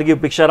 man. We want to give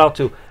a big shout out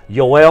to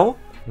Yoel,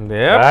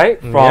 Yep. right?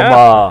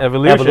 From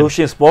Evolution.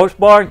 Evolution Sports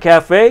Bar and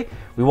Cafe.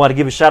 We want to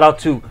give a shout out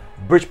to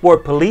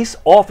Bridgeport Police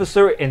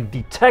Officer and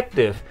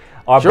Detective,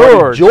 our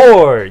buddy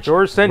George.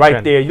 George Centron.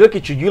 Right there. Look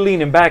at you. You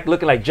leaning back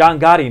looking like John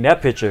Gotti in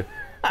that picture.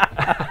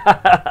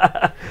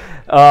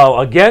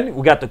 Again,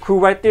 we got the crew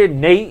right there.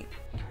 Nate,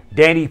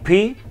 Danny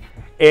P.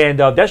 And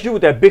that's you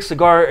with that big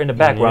cigar in the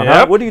background. Huh?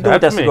 Yep, What are you doing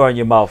with that that's me. cigar in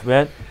your mouth,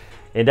 man?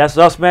 And that's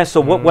us, man. So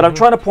what I'm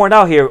trying to point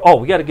out here,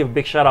 we got to give a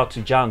big shout out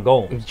to John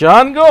Gomes.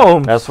 John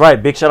Gomes. That's right.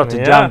 Big shout out to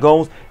Yeah. John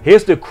Gomes.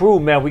 Here's the crew,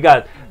 man. We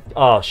got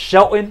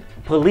Shelton,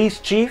 Police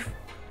Chief,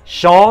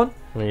 Sean.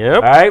 Yep.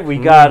 All right, we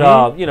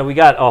got we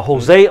got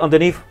Jose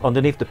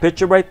underneath the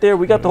picture right there.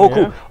 We got the whole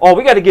crew. Oh,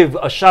 we got to give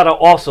a shout out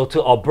also to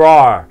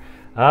Abrar.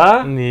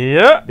 Huh?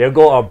 Yeah. There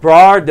go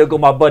Abrar. There go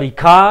my buddy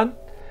Khan.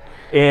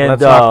 And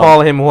Let's not call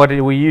him what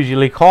we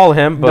usually call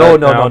him. But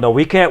no.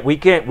 We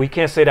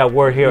can't say that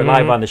word here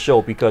live on the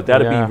show because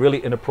that'd be really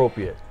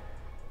inappropriate.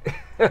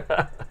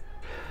 But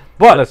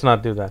But let's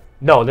not do that.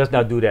 no, let's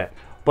not do that.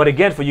 But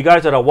again, for you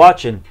guys that are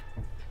watching,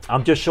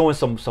 I'm just showing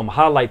some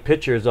highlight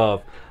pictures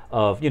of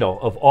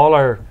all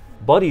our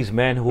buddies,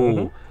 man,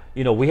 who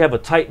we have a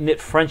tight-knit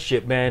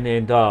friendship, man.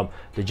 And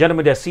the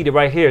gentleman that's seated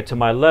right here to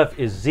my left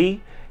is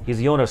Z. He's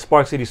the owner of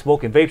Spark City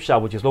Smoke and Vape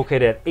Shop, which is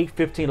located at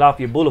 815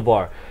 Lafayette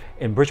Boulevard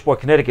in Bridgeport,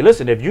 Connecticut.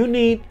 Listen, if you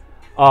need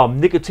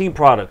nicotine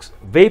products,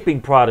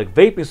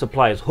 vaping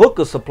supplies,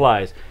 hookah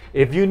supplies,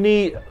 if you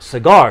need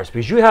cigars,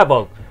 because you have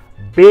a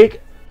big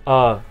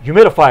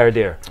humidifier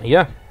there.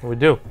 Yeah, we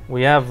do.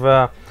 We have,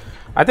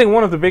 I think,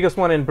 one of the biggest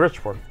one in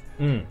Bridgeport.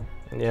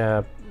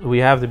 Yeah, we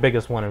have the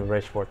biggest one in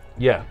Bridgeport.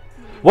 Yeah.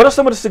 What are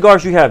some of the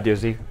cigars you have there,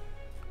 Z?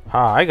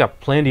 I got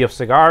plenty of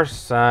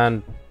cigars,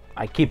 and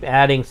I keep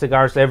adding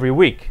cigars every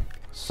week.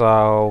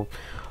 So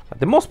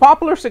the most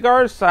popular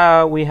cigars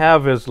we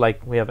have is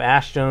we have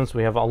Ashtons,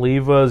 we have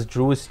Olivas,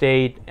 Drew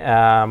Estate,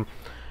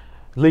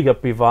 Liga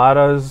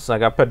Privadas. I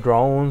got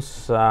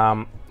Padrones.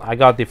 I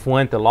got the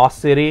Fuente Lost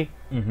City,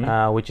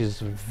 which is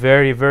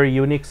very, very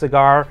unique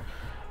cigar.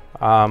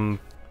 Yeah,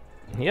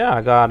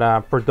 I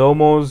got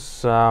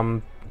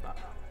Perdomos,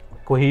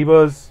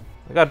 Cohibas.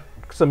 I got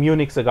some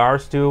unique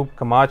cigars too,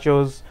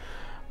 Camachos.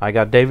 I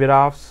got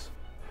Davidoffs.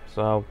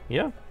 So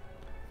yeah.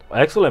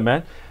 Excellent,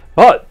 man.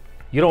 But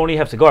you don't only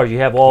have cigars; you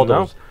have all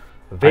those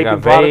vaping I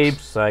got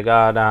products. vapes. I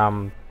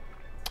got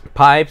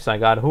pipes. I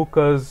got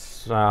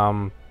hookahs.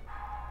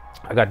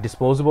 I got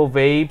disposable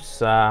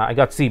vapes. I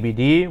got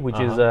CBD, which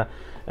is a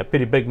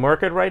pretty big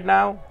market right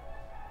now.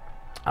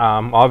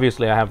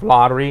 Obviously, I have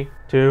lottery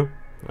too.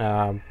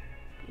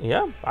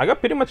 Yeah, I got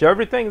pretty much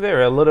everything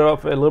there. A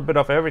little bit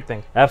of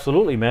everything.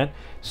 Absolutely, man.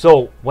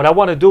 So what I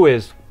want to do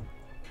is,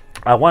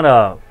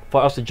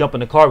 for us to jump in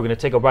the car. We're gonna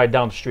take a ride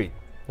down the street.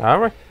 All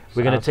right.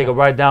 We're gonna take a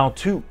ride down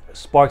to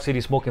Spark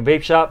City Smoke and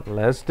Vape Shop.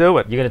 Let's do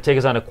it. You're gonna take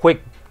us on a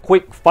quick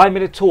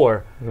 5-minute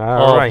tour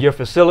All of right. your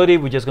facility.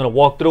 We're just gonna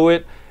walk through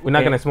it. We're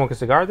not gonna smoke a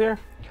cigar there.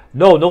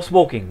 No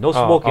smoking. No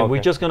smoking. We're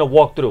okay. just gonna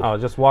walk through. Oh,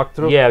 just walk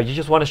through. Yeah, you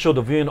just want to show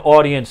the viewing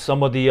audience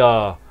some of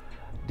the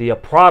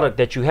product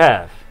that you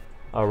have.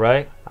 All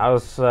right. I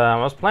was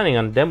planning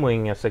on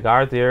demoing a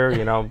cigar there.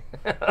 You know.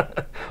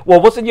 Well,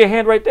 what's in your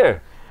hand right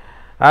there?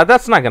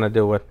 That's not gonna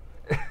do it.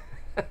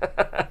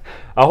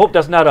 I hope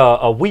that's not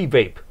a Wii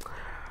Vape.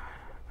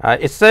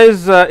 It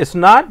says it's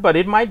not, but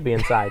it might be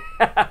inside.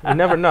 You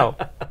never know.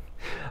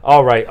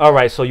 All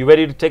right. So you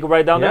ready to take a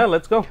ride down there? Yeah,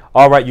 let's go.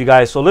 All right, you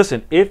guys. So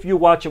listen, if you're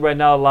watching right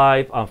now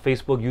live on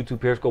Facebook, YouTube,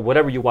 Periscope,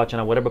 whatever you're watching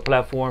on whatever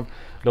platform,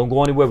 don't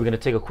go anywhere. We're going to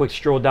take a quick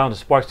stroll down to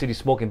Spark City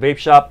Smoke and Vape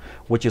Shop,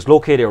 which is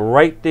located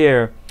right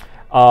there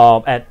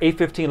at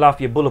 815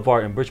 Lafayette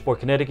Boulevard in Bridgeport,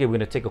 Connecticut. We're going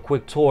to take a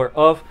quick tour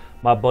of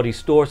my buddy's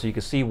store so you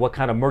can see what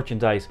kind of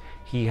merchandise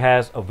he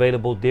has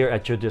available there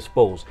at your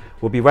disposal.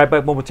 We'll be right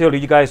back momentarily.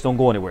 You guys don't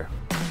go anywhere.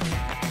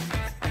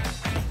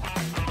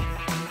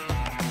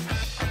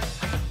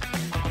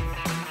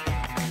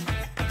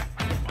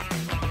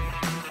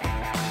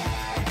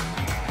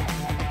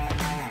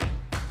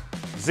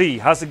 Z,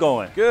 how's it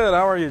going? Good.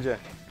 How are you, Jay?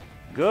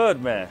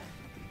 Good, man.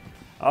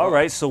 All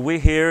right, so we're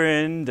here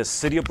in the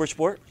city of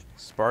Bridgeport.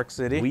 Spark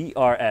City. We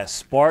are at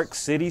Spark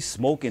City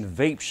Smoke and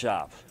Vape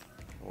Shop.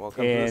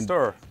 Welcome to the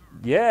store.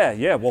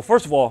 Yeah. Well,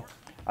 first of all,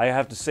 I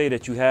have to say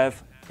that you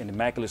have an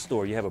immaculate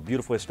store. You have a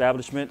beautiful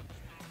establishment,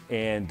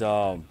 and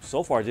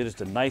so far, it is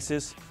the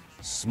nicest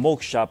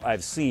smoke shop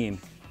I've seen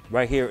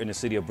right here in the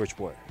city of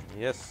Bridgeport.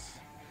 Yes,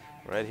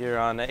 right here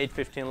on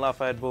 815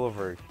 Lafayette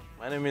Boulevard.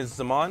 My name is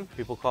Zaman.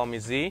 People call me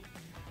Z.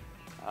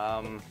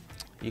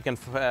 You can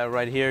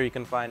right here. You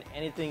can find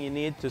anything you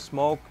need to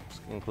smoke,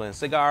 including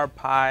cigar,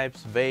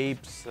 pipes,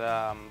 vapes,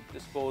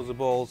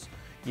 disposables.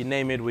 You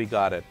name it, we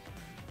got it.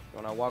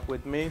 You wanna walk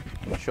with me?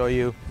 I'll show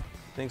you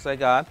things I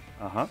got.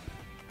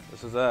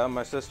 This is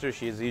my sister.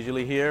 She's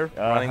usually here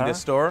running this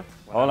store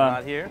when Hold I'm on.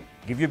 not here.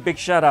 Give you a big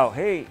shout out.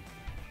 Hey.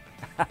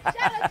 Shout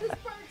out to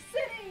Spark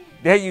City!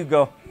 There you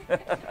go.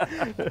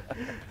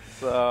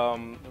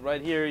 So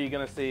right here, you're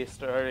gonna see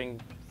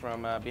starting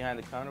from behind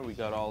the counter. We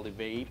got all the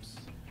vapes.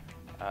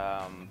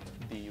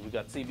 We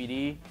got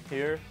CBD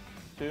here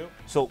too.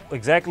 So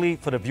exactly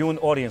for the viewing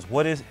audience,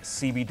 what is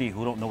CBD?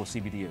 Who don't know what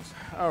CBD is?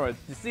 All right,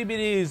 the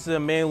CBD is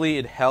mainly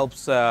it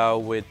helps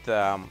with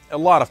a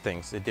lot of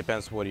things. It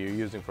depends what you're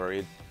using for.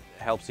 It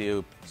helps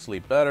you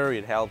sleep better.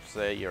 It helps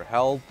your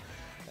health.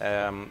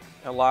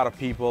 A lot of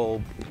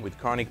people with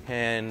chronic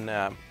pain,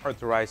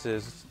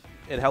 arthritis.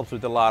 It helps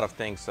with a lot of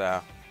things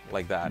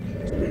like that.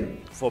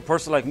 For a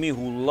person like me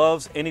who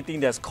loves anything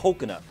that's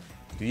coconut,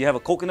 do you have a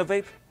coconut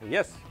vape?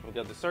 Yes, we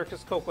got the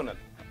Circus Coconut.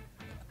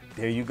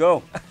 There you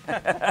go.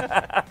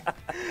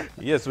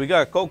 Yes, we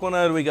got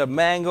coconut, we got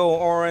mango,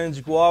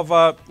 orange,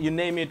 guava, you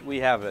name it, we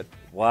have it.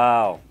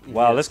 Wow.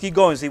 Yes. Let's keep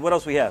going. See what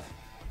else we have.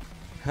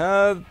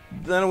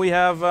 Then we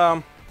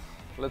have,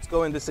 let's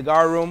go in the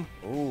cigar room.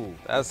 Ooh,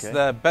 That's okay.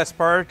 the best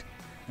part.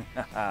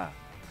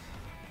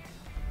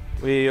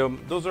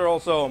 Those are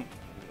also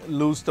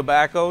loose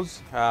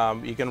tobaccos.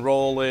 You can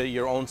roll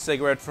your own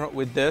cigarette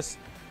with this.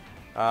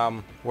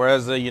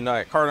 Whereas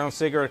a carton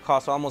cigarette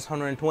costs almost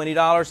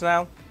 $120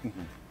 now.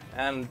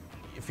 And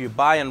if you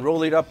buy and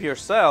roll it up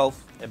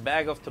yourself, a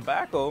bag of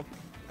tobacco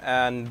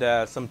and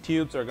some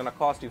tubes are gonna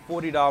cost you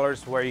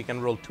 $40, where you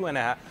can roll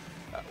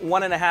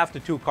 1.5 to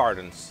 2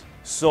 cartons.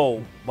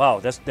 So, wow,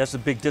 that's a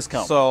big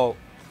discount. So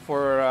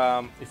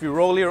for if you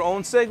roll your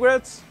own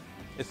cigarettes,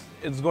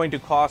 it's going to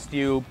cost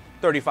you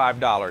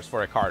 $35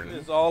 for a carton.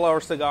 It's all our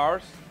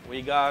cigars.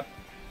 We got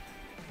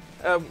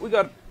a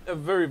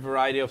very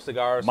variety of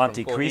cigars.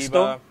 Monte from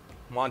Cristo? Cohiba,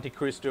 Monte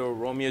Cristo,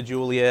 Romeo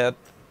Juliet.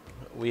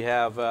 We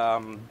have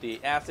the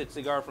acid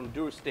cigar from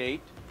Drew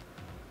Estate.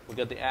 We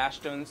got the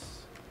Ashtons,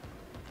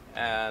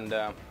 and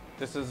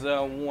this is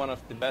one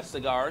of the best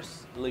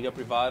cigars, Liga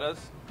Privadas.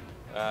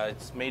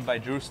 It's made by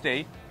Drew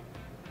Estate.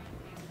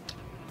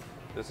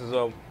 This is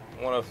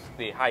one of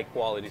the high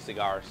quality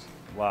cigars.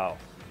 Wow.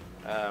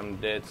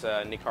 It's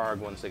a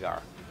Nicaraguan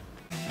cigar.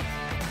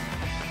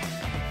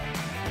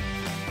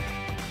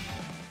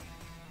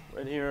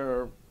 Right here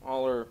are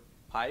all our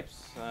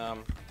pipes.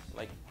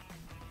 Like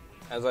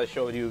as I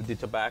showed you, the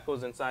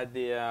tobaccos inside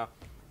the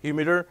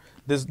humidor.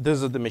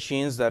 These are the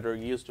machines that are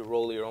used to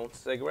roll your own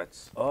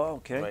cigarettes. Oh,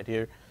 okay. Right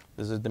here,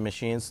 these are the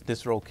machines.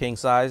 This roll king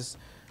size.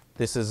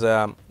 This is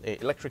an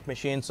electric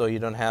machine, so you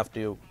don't have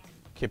to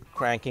keep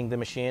cranking the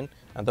machine.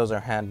 And those are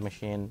hand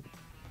machine.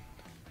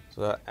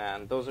 So,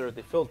 and those are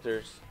the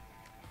filters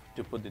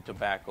to put the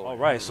tobacco. All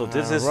right, so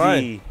this is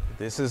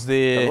This is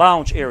the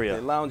lounge area.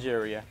 The lounge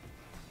area.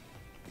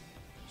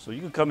 So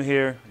you can come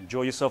here,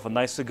 enjoy yourself a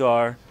nice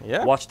cigar,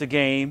 Yeah. watch the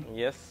game,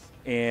 Yes.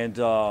 and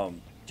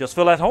just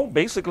feel at home,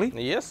 basically.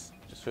 Yes.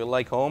 just feel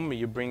like home.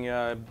 You bring,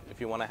 if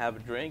you want to have a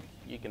drink,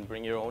 you can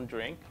bring your own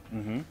drink.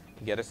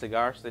 Get a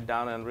cigar, sit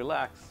down and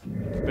relax.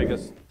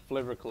 Biggest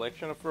flavor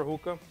collection for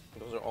hookah.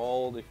 Those are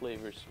all the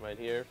flavors right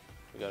here.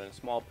 We got in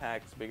small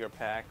packs, bigger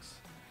packs.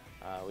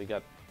 We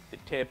got the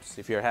tips.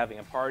 If you're having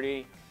a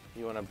party,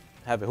 you want to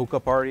have a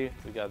hookah party,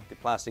 we got the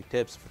plastic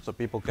tips so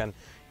people can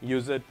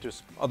use it,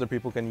 just other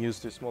people can use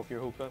to smoke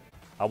your hookah.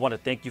 I want to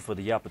thank you for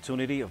the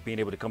opportunity of being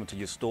able to come into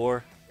your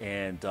store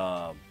and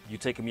you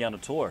taking me on a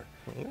tour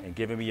and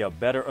giving me a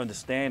better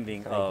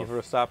understanding Thank you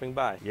for stopping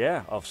by.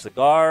 Yeah, of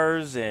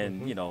cigars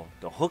and you know,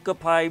 the hookah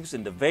pipes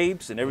and the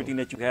vapes and everything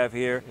that you have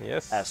here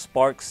at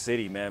Spark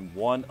City, man.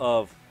 One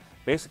of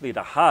basically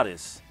the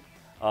hottest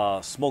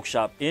smoke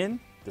shop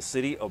in the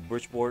city of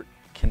Bridgeport,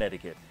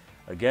 Connecticut.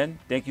 Again,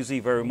 thank you, Z,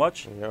 very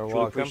much. You're Truly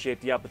welcome.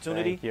 appreciate the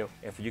opportunity. Thank you.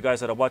 And for you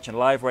guys that are watching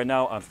live right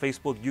now on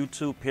Facebook,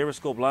 YouTube,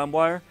 Periscope,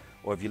 LimeWire,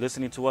 or if you're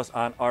listening to us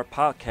on our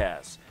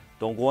podcast,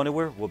 don't go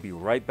anywhere. We'll be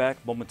right back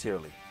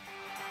momentarily.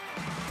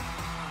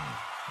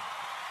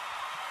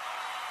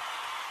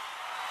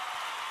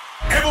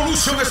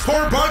 Evolution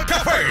Sport Bar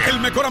Café, el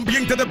mejor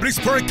ambiente de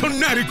Bridgeport,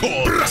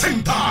 Connecticut,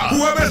 presenta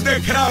Jueves de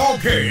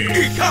Karaoke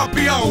y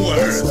Happy Hour.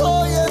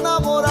 Estoy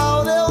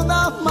enamorado de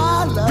una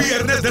mala.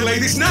 Viernes de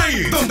Ladies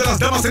Night, donde las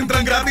damas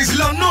entran gratis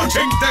la noche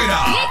entera.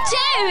 ¡Qué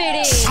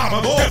chévere!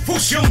 Sábado de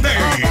Fusion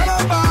Day.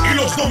 Y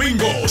los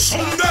domingos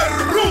son de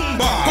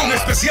rumba, con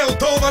especial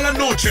toda la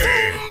noche.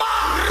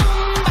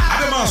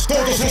 Además,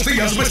 todos los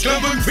días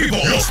mezclando en vivo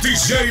los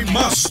DJ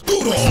más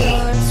duros,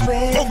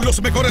 con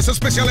los mejores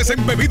especiales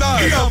en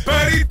bebidas y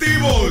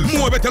aperitivos.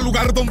 Muévete al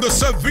lugar donde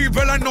se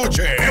vive la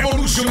noche.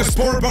 Evolution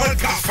Sport Bar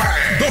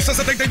Café,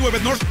 1279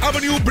 North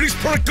Avenue,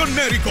 Bridgeport,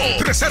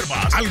 Connecticut.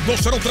 Reservas al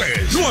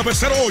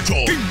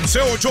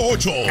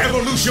 203-908-1588.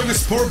 Evolution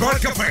Sport Bar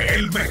Café,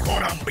 el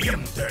mejor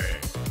ambiente.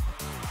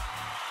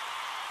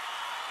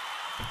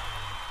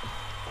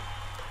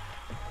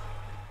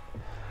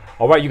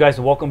 All right, you guys,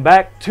 welcome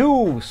back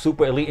to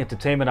Super Elite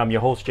Entertainment. I'm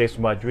your host,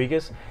 Jason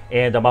Rodriguez,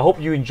 and I hope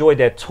you enjoyed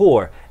that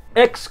tour,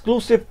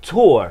 exclusive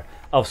tour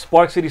of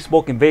Spark City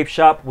Smoke and Vape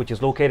Shop, which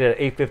is located at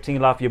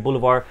 815 Lafayette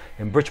Boulevard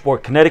in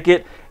Bridgeport,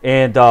 Connecticut.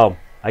 And I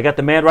got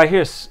the man right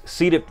here,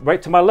 seated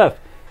right to my left,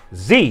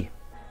 Z.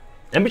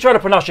 Let me try to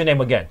pronounce your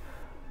name again.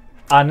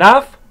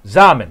 Ahnaf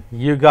Zaman.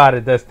 You got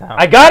it this time.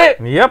 I got it?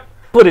 Yep.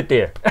 Put it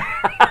there.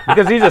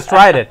 Because you just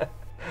tried it.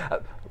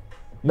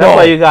 No. That's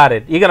why you got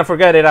it. You're gonna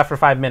forget it after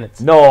 5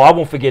 minutes. No, I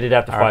won't forget it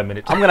after 5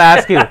 minutes. I'm gonna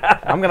ask you.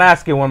 I'm gonna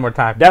ask you one more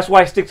time. That's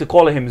why I stick to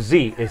calling him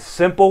Z. It's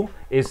simple,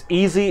 it's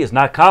easy, it's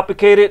not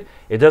complicated,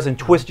 it doesn't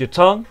twist your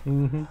tongue.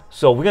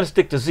 So we're gonna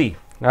stick to Z.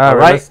 All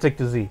right, let's stick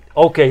to Z.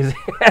 Okay. Z.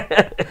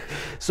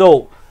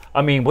 So,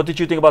 I mean, what did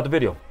you think about the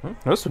video?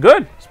 This was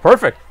good. It's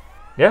perfect.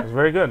 Yeah, It's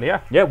very good. Yeah.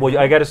 yeah. Well,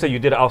 I gotta say you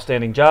did an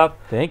outstanding job,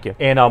 Thank you.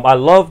 and I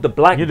love the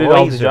black You blazer. did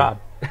all the job.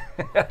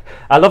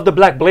 I love the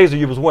black blazer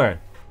you was wearing.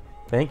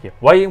 Thank you.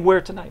 Why you didn't wear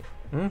it tonight?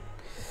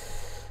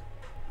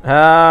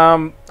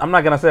 I'm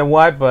not gonna say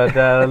why, but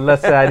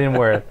let's say I didn't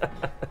wear it.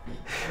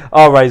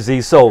 All right,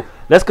 Z. So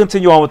let's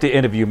continue on with the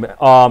interview.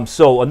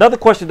 So another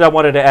question that I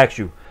wanted to ask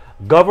you,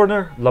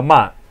 Governor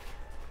Lamont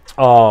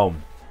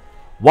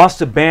wants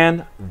to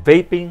ban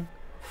vaping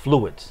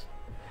fluids.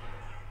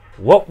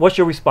 What's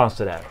your response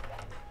to that?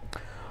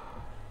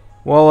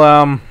 Well,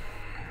 in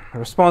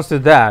response to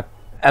that,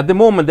 at the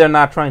moment they're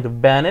not trying to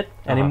ban it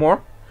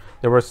anymore.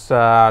 They were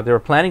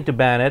planning to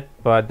ban it,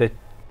 but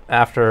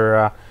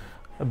after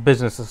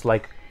businesses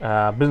like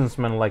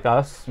businessmen like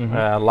us,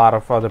 a lot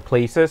of other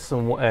places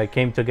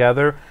came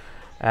together,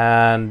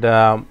 and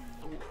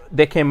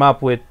they came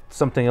up with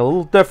something a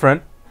little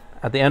different.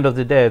 At the end of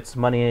the day, it's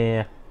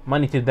money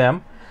to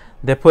them.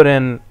 They put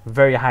in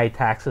very high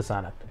taxes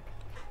on it.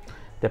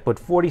 They put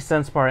 40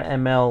 cents per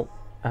ml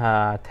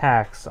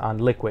tax on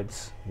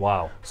liquids.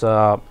 Wow.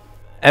 So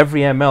every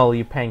ml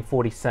you're paying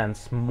 40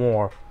 cents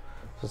more.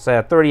 So say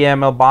a 30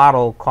 ml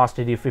bottle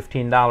costed you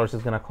 $15,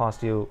 it's going to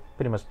cost you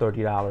pretty much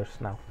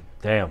 $30 now.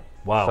 Damn.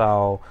 Wow.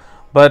 So,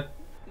 but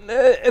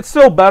it's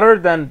still better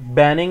than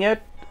banning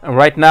it. And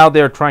right now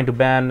they're trying to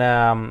ban,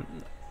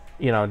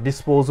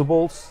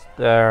 disposables.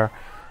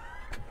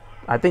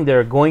 I think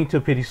they're going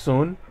to pretty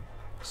soon.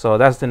 So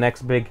that's the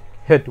next big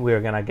hit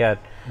we're going to get.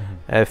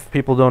 If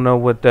people don't know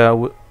what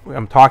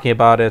I'm talking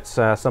about, it's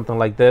something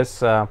like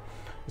this.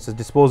 It's a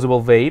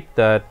disposable vape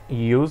that you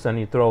use and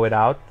you throw it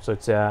out, so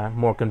it's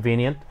more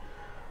convenient.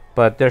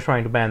 But they're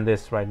trying to ban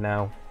this right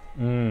now.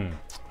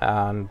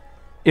 And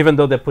even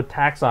though they put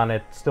tax on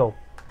it, still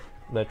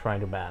they're trying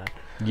to ban it.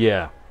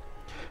 Yeah.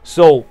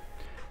 So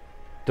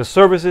the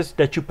services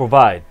that you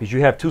provide, because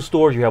you have two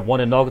stores, you have one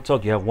in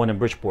Naugatuck, you have one in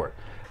Bridgeport.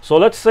 So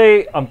let's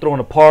say I'm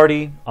throwing a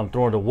party, I'm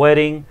throwing a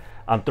wedding,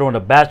 I'm throwing a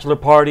bachelor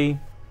party,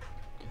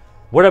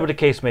 whatever the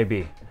case may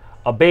be,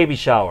 a baby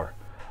shower.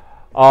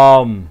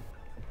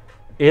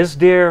 Is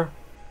there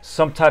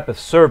some type of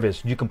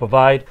service you can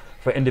provide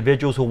for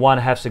individuals who want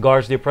to have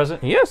cigars there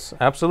present? Yes,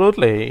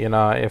 absolutely.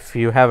 If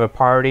you have a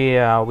party,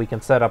 we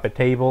can set up a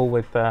table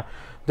with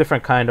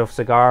different kind of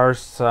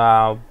cigars.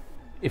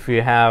 If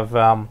you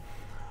have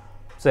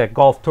say a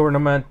golf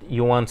tournament,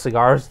 you want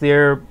cigars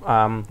there,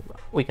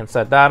 we can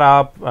set that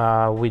up.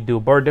 We do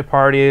birthday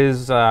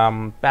parties,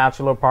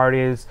 bachelor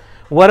parties,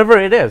 whatever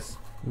it is.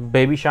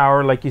 Baby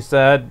shower, like you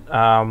said.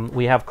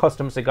 We have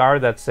custom cigar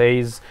that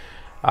says,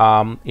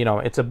 you know,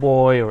 it's a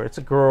boy or it's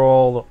a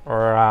girl,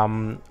 or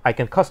I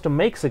can custom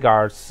make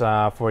cigars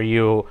for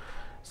you.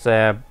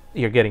 Say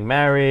you're getting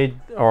married,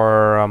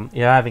 or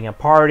you're having a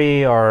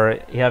party, or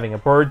you're having a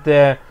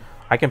birthday.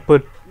 I can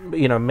put,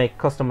 you know, make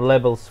custom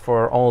labels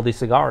for all these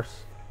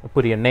cigars.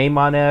 Put your name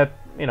on it,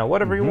 you know,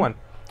 whatever you want.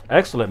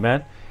 Excellent,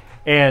 man.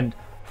 And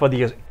for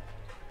the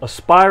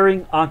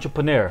aspiring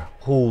entrepreneur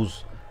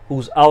who's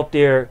out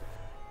there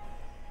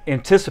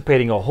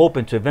anticipating or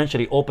hoping to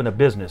eventually open a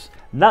business,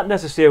 not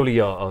necessarily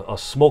a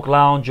smoke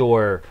lounge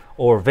or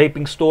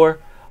vaping store,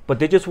 but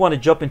they just want to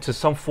jump into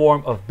some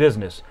form of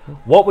business,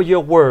 what would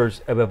your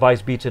words of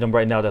advice be to them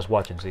right now that's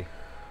watching, Z?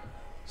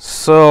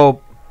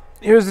 So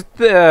here's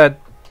the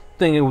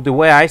thing, the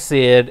way I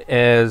see it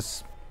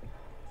is,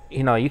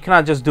 you know, you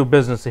cannot just do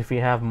business if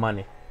you have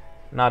money.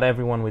 Not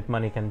everyone with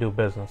money can do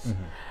business.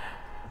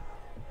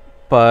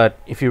 But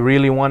if you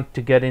really want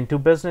to get into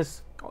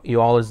business,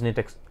 you always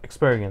need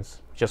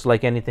experience. Just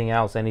like anything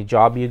else, any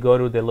job you go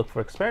to, they look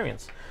for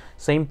experience.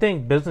 Same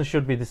thing, business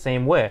should be the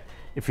same way.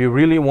 If you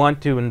really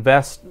want to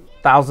invest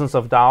thousands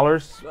of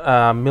dollars,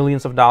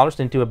 millions of dollars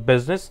into a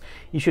business,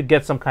 you should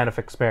get some kind of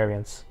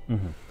experience.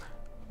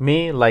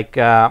 Me, like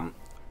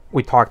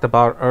we talked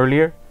about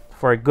earlier,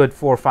 for a good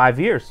 4 or 5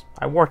 years,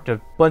 I worked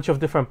a bunch of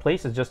different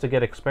places just to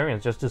get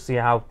experience, just to see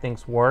how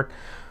things work,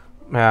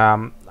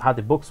 how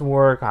the books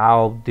work,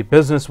 how the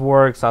business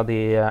works, how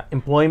the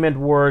employment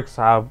works,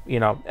 how,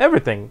 you know,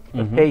 everything,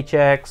 the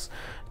paychecks,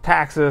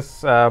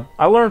 taxes.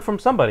 I learned from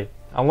somebody.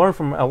 I learned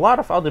from a lot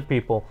of other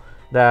people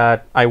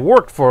that I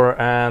worked for,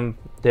 and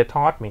they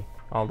taught me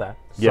all that.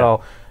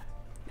 So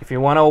if you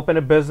want to open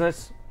a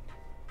business,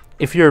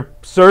 if you're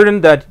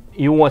certain that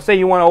you want, say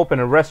you want to open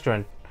a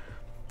restaurant,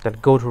 that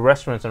go to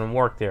restaurants and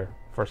work there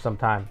for some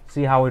time,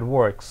 see how it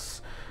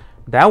works.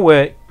 That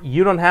way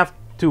you don't have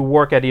to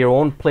work at your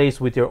own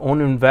place with your own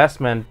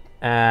investment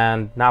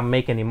and not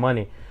make any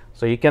money.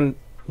 So you can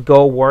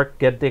go work,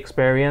 get the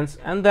experience,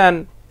 and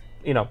then,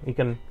 you know, you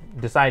can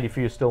decide if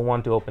you still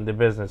want to open the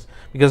business.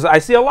 Because I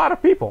see a lot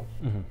of people,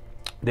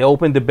 they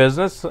open the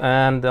business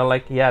and they're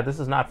like, yeah, this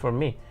is not for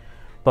me.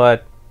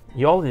 But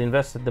you already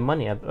invested the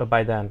money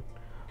by then.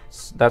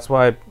 That's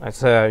why I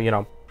say, you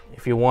know,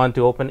 if you want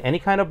to open any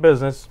kind of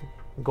business,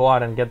 go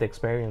out and get the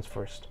experience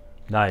first.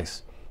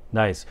 Nice,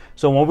 nice.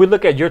 So when we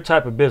look at your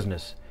type of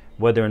business,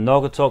 whether in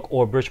Naugatuck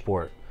or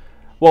Bridgeport,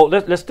 well,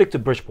 let's stick to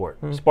Bridgeport,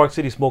 Spark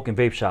City Smoke and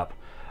Vape Shop.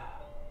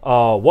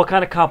 What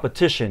kind of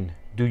competition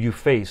do you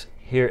face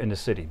here in the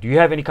city? Do you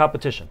have any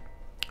competition?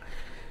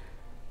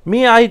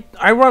 Me, I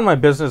run my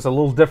business a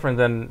little different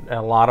than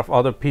a lot of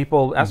other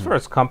people. As far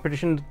as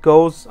competition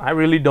goes, I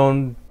really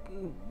don't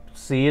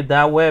see it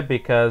that way,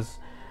 because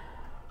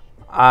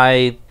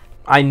I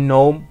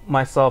know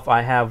myself.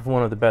 I have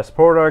one of the best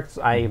products.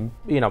 You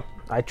know,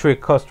 I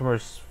treat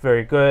customers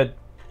very good.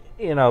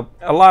 You know,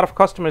 a lot of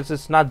customers,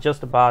 it's not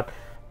just about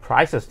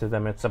prices to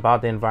them, it's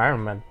about the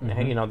environment.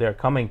 You know, they're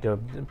coming to,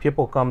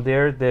 people come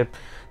there, they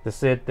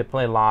sit, they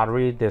play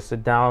lottery, they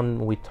sit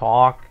down, we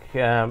talk,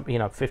 you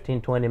know,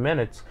 15-20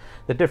 minutes.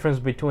 The difference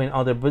between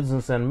other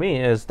business and me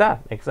is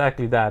that,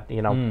 exactly that.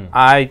 You know,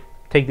 I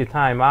take the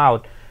time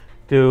out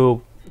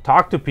to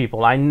talk to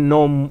people. I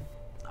know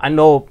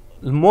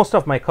most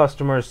of my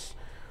customers,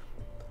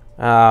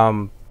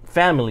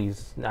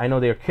 families, I know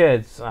their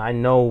kids, I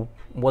know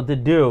what they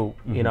do,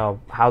 you know,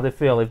 how they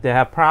feel. If they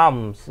have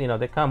problems, you know,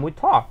 they come, we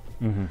talk.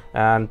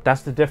 And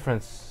that's the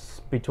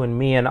difference between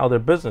me and other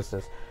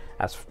businesses.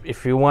 As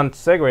if you want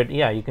cigarette,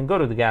 yeah, you can go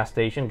to the gas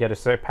station, get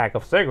a pack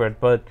of cigarette,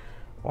 but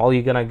all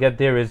you're gonna get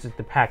there is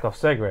the pack of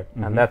cigarette,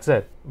 and that's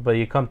it. But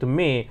you come to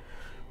me,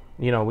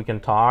 you know, we can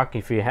talk.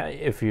 If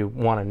you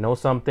want to know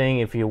something,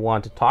 if you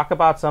want to talk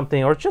about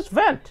something, or just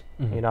vent,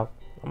 you know,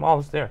 I'm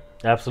always there.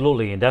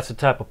 Absolutely, and that's the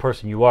type of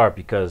person you are,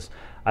 because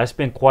I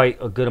spend quite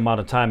a good amount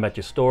of time at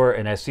your store,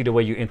 and I see the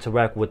way you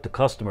interact with the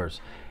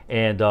customers.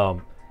 And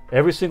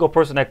every single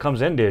person that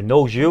comes in there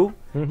knows you,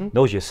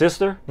 knows your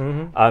sister.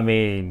 I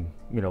mean,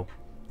 you know,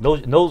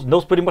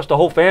 knows pretty much the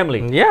whole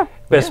family. Yeah.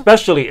 But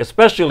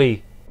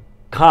especially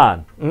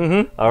Khan.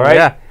 All right.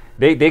 Yeah.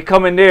 They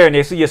come in there and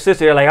they see your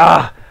sister. They're like,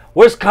 ah,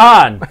 where's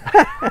Khan?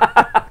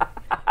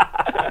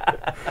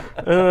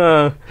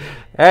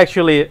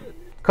 Actually,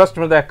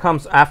 customer that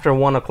comes after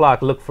 1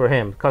 o'clock, look for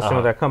him.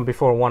 Customer that come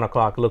before 1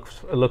 o'clock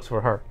looks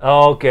for her.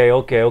 Oh, okay.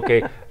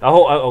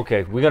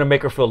 Okay, we're gonna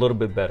make her feel a little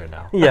bit better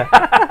now. Yeah.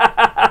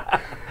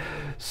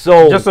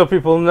 So just so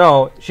people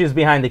know, she's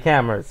behind the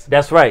cameras.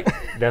 That's right.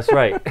 That's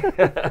right.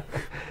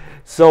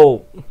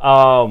 So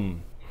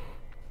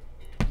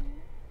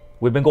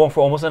we've been going for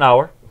almost an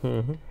hour.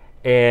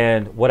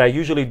 And what I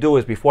usually do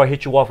is, before I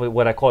hit you off with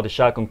what I call the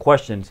shotgun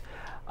questions,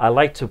 I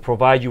like to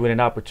provide you with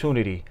an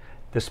opportunity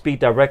to speak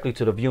directly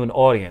to the viewing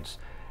audience.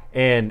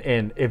 And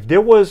if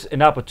there was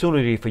an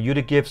opportunity for you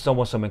to give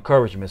someone some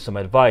encouragement, some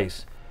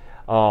advice,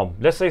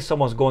 let's say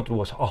someone's going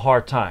through a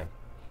hard time,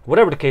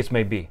 whatever the case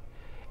may be.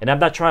 And I'm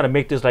not trying to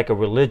make this like a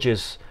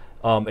religious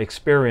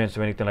experience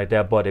or anything like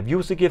that, but if you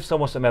was to give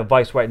someone some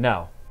advice right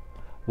now,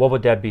 what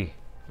would that be?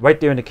 Right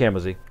there in the camera,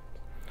 Z.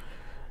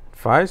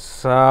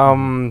 Advice?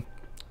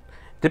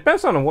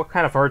 Depends on what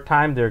kind of hard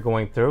time they're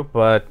going through,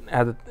 but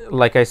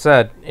like I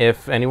said,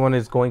 if anyone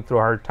is going through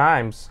hard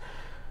times,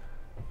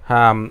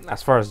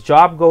 as far as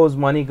job goes,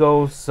 money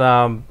goes, you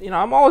know,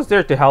 I'm always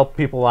there to help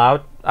people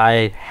out.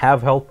 I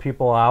have helped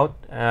people out,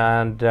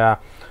 and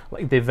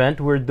like the event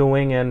we're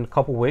doing in a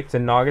couple weeks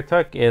in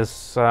Naugatuck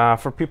is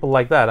for people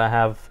like that. I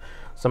have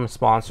some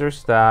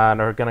sponsors that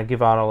are gonna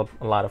give out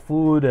a lot of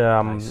food,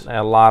 Nice.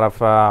 a lot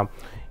of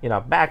you know,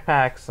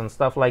 backpacks and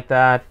stuff like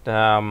that.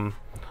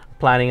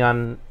 Planning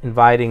on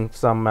inviting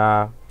some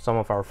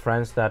of our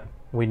friends that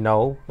we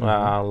know,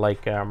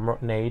 like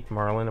Nate,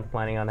 Merlin. I'm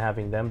planning on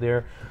having them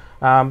there,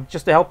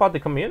 just to help out the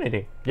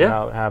community.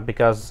 Yeah. You know,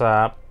 because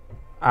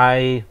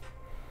I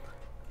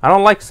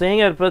don't like saying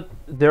it, but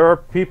there are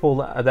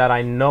people that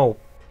I know,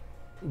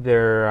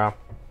 their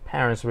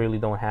parents really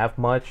don't have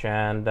much,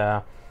 and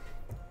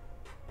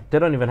they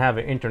don't even have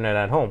an internet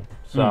at home.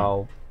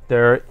 So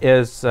there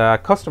is a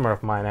customer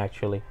of mine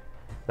actually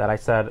that I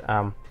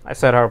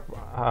set her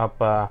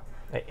up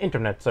an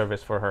internet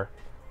service for her,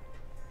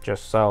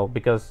 just so,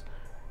 because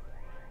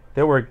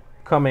they were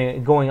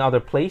going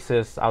other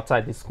places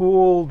outside the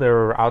school, they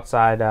were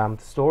outside the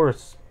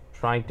stores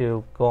trying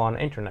to go on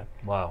internet.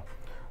 Wow.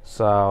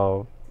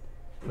 So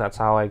that's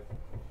how I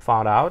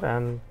found out,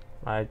 and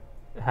I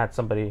had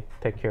somebody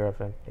take care of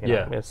him.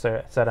 Yeah.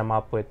 Set him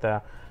up with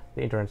the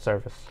internet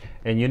service.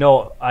 And you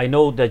know, I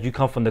know that you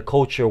come from the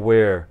culture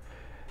where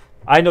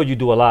I know you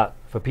do a lot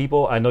for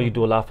people. I know you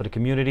do a lot for the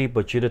community,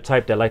 but you're the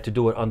type that like to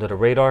do it under the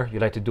radar. You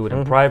like to do it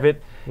in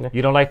private. Yeah.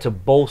 You don't like to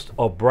boast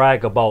or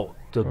brag about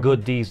the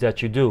good deeds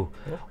that you do.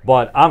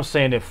 But I'm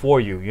saying it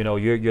for you. You know,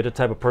 you're the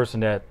type of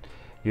person that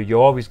you're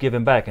always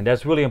giving back, and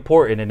that's really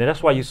important. And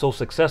that's why you're so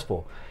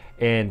successful,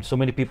 and so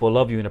many people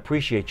love you and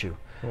appreciate you.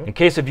 In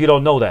case if you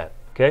don't know that,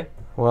 okay?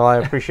 Well, I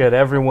appreciate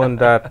everyone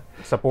that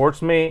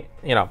supports me,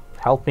 you know,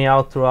 help me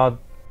out throughout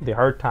the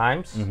hard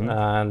times,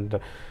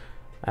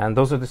 and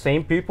those are the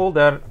same people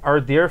that are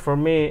there for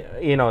me,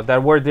 you know,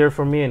 that were there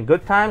for me in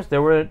good times. They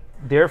were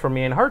there for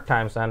me in hard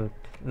times, and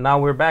now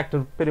we're back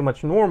to pretty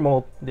much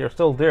normal. They're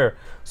still there.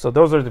 So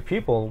those are the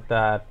people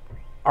that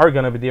are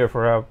gonna be there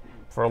for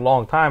a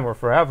long time or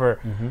forever.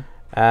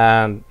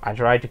 And I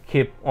try to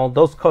keep all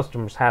those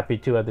customers happy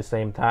too at the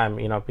same time,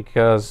 you know,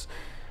 because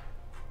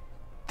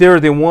they're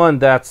the one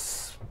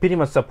that's pretty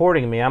much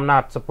supporting me. I'm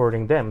not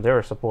supporting them,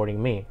 they're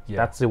supporting me.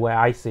 That's the way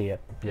I see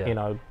it. You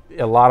know,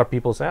 a lot of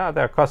people say, oh,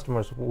 they're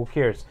customers, who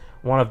cares,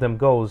 one of them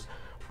goes,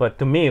 but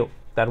to me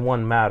that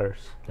one matters.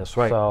 That's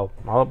right. So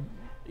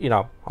you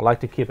know, I like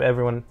to keep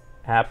everyone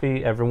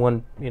happy,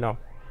 everyone, you know,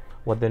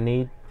 what they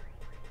need.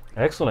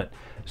 Excellent.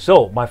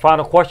 So my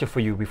final question for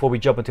you before we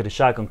jump into the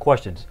shotgun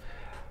questions: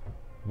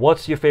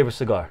 what's your favorite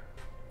cigar?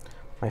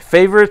 My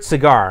favorite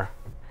cigar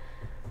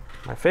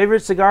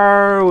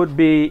would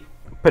be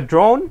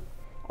Padron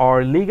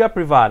or Liga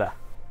Privada.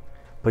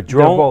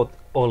 Padron both.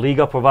 or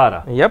Liga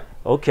Privada? Yep.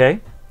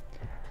 Okay.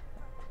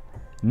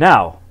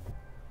 Now,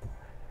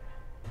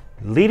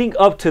 leading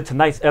up to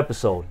tonight's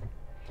episode,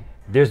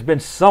 there's been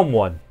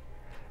someone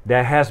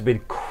that has been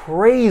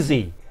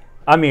crazy.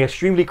 I mean,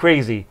 extremely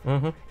crazy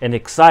and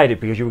excited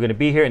because you were going to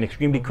be here, and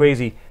extremely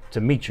crazy to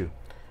meet you.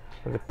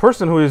 The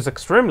person who is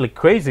extremely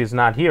crazy is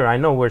not here. I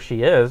know where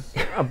she is,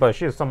 but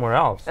she's somewhere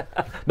else.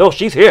 No,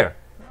 she's here.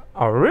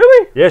 Oh,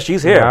 really? Yeah,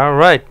 she's here. All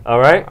right. All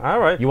right. All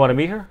right. You want to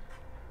meet her?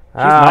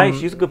 She's nice.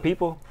 She's good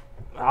people.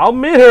 I'll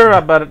meet her,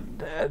 but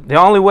the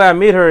only way I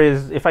meet her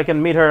is if I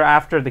can meet her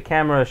after the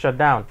camera is shut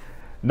down.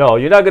 No,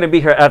 you're not going to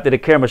meet her after the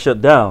camera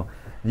shut down.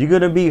 You're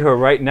going to meet her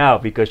right now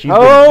because she's been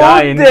Oh,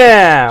 dying.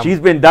 damn. She's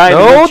been dying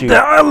to Oh, meet you.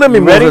 damn. Let me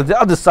You move ready? to the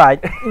other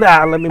side.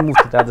 Nah, let me move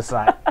to the other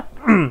side.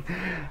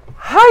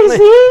 Hi,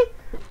 Z.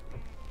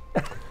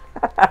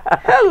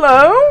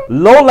 Hello.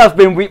 Lola's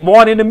been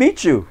wanting to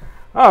meet you.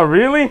 Oh,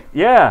 really?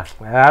 Yeah.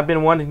 I've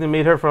been wanting to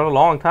meet her for a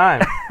long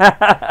time.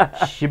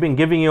 She's been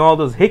giving you all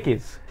those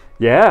hickeys.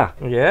 Yeah.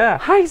 Yeah.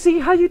 Hi, Z.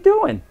 How you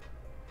doing?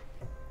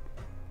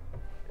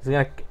 Is he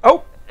gonna,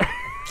 oh.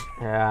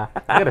 Yeah,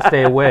 I gotta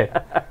stay away.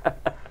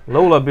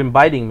 Lola been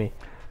biting me.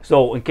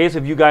 So, in case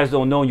if you guys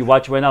don't know and you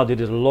watch right now, this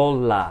is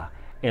Lola.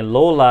 And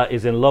Lola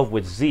is in love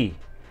with Z.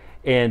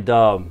 And,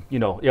 you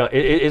know, yeah,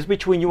 it's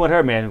between you and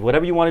her, man.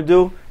 Whatever you want to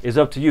do is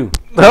up to you.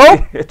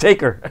 No?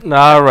 Take her.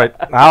 All right.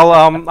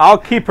 I'll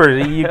keep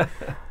her.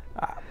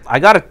 I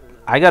got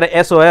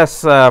a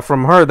SOS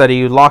from her that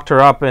you locked her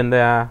up in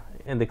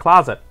the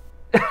closet.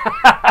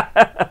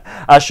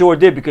 I sure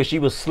did, because she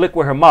was slick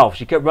with her mouth.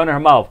 She kept running her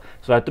mouth.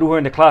 So I threw her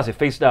in the closet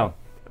face down.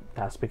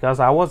 That's because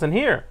I wasn't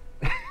here.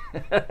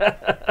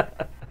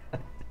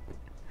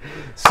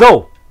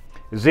 So,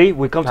 Z,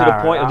 we come to the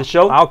point of the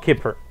show. I'll keep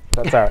her.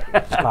 That's all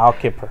right. I'll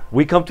keep her.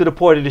 We come to the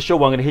point of the show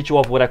where I'm going to hit you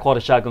off with what I call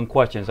the shotgun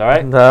questions, all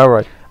right? All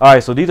right. All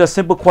right, so these are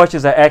simple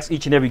questions I ask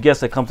each and every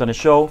guest that comes on the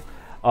show.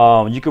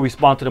 You can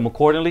respond to them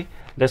accordingly.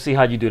 Let's see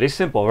how you do it. It's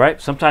simple, right?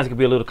 Sometimes it can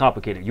be a little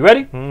complicated. You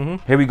ready?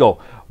 Mm-hmm. Here we go.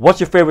 What's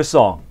your favorite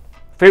song?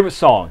 Favorite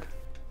song?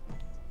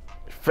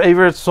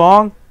 Favorite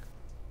song?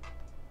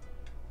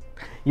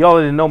 You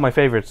already know my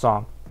favorite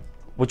song.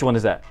 Which one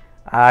is that?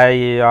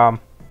 It's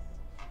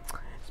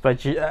by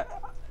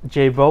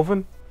J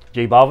Balvin.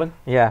 J Balvin?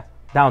 Yeah,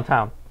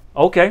 Downtown.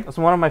 Okay. That's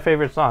one of my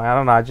favorite songs. I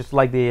don't know. I just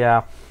like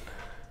the,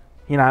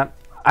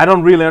 I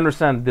don't really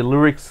understand the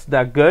lyrics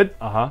that good,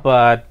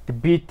 but the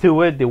beat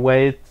to it, the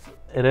way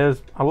it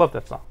is, I love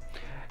that song.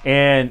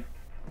 And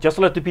just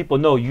to let the people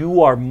know,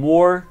 you are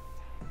more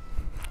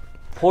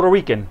Puerto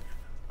Rican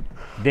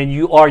than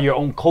you are your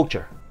own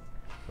culture,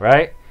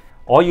 right?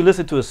 All you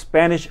listen to is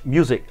Spanish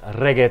music,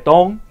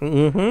 reggaeton,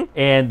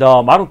 and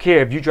I don't care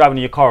if you're driving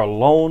in your car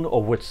alone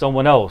or with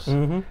someone else,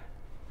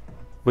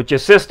 with your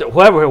sister,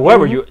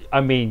 whoever you.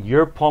 I mean,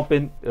 you're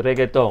pumping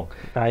reggaeton.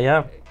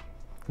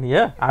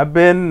 Yeah. I've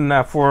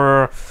been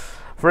for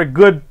a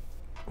good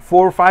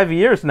 4 or 5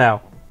 years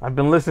now. I've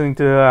been listening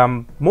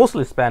to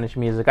mostly Spanish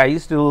music. I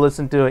used to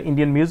listen to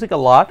Indian music a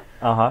lot,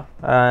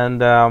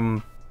 and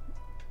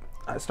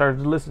I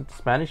started to listen to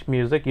Spanish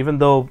music, even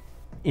though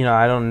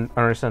I don't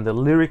understand the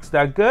lyrics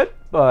that good,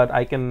 but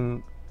I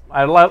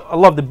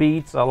love the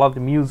beats, I love the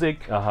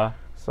music.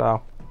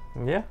 So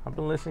yeah, I've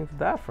been listening to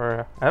that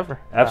forever.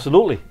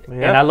 Absolutely.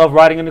 And I love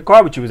riding in the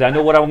car with you because I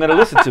know what I'm going to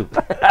listen to.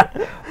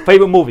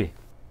 Favorite movie?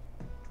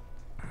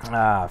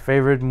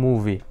 Favorite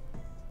movie.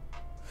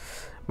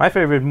 My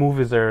favorite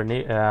movies are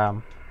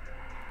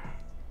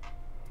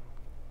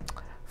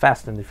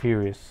Fast and the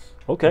Furious.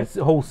 Okay. It's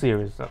the whole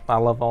series. I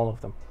love all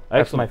of them.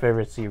 That's my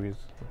favorite series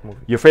of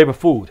movies. Your favorite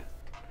food?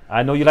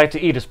 I know you like to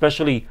eat,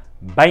 especially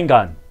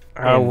bangan.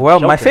 Well,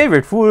 my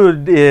favorite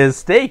food is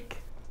steak.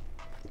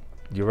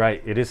 You're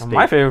right. It is steak.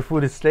 My favorite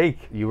food is steak.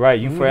 You're right.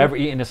 You forever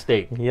eating a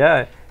steak.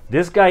 Yeah.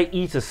 This guy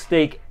eats a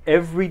steak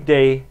every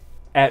day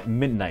at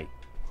midnight.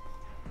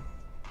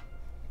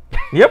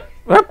 Yep.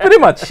 Pretty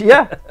much.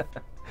 Yeah.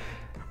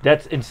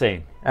 That's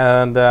insane.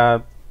 And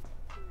I'll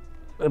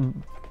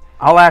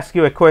ask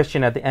you a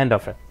question at the end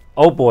of it.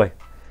 Oh boy.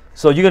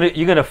 So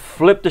you're gonna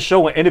flip the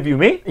show and interview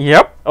me?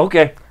 Yep.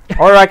 Okay.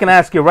 Or I can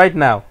ask you right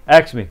now.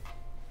 Ask me.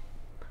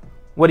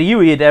 What do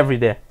you eat every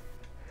day?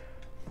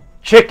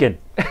 Chicken.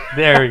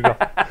 There you go.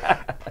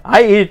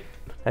 I eat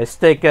a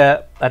steak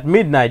at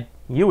midnight.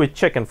 You eat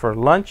chicken for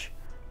lunch,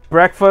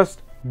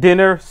 breakfast,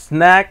 dinner,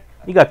 snack.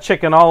 You got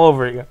chicken all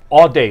over you.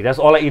 All day. That's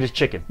all I eat is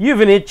chicken. You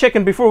even ate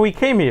chicken before we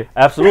came here.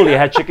 Absolutely. I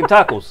had chicken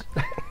tacos.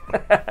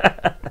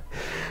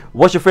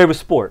 What's your favorite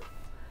sport?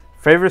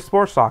 Favorite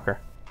sport? Soccer.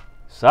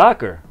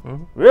 Soccer?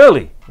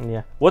 Really?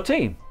 Yeah. What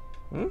team?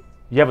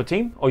 You have a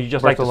team? Or you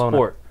just Barcelona. like the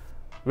sport?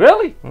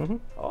 Really?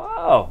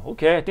 Wow.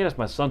 Okay. I think that's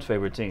my son's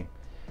favorite team.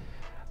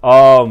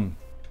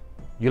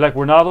 You like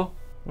Ronaldo?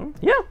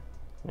 Yeah.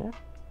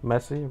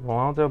 Messi,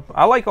 Ronaldo.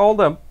 I like all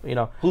them.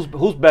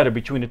 Who's better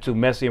between the two,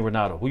 Messi and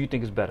Ronaldo? Who you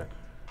think is better?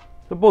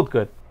 They're both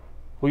good.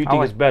 Who you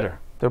think is better?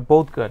 They're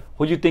both good.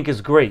 Who you think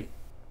is great?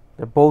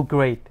 They're both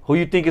great. Who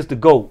you think is the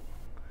GOAT?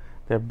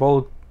 They're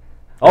both.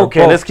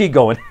 Okay, let's keep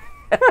going.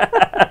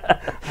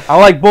 I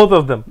like both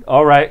of them.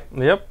 All right.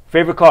 Yep.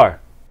 Favorite car?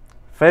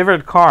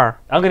 Favorite car?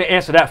 I'm going to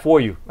answer that for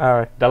you. All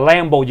right. The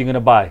Lambo you're going to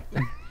buy.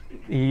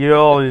 You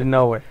already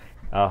know it.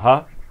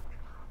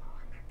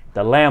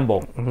 The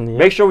Lambo. Yep.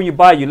 Make sure when you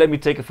buy, you let me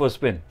take it for a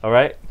spin. All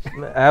right?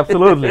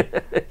 Absolutely.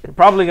 You're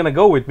probably going to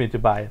go with me to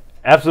buy it.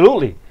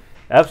 Absolutely.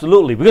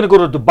 Absolutely. We're going to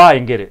go to Dubai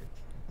and get it.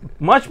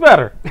 Much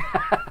better.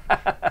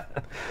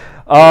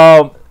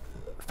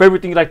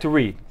 Favorite thing you like to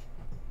read?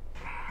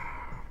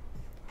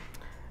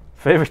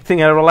 Favorite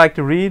thing I would like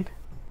to read?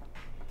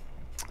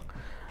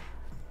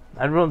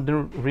 I don't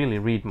really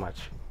read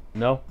much.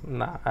 No?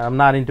 Nah, I'm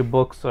not into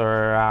books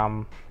or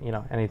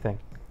anything.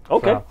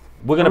 Okay. So,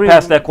 we're going to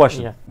pass that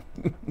question. Yeah.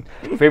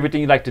 Favorite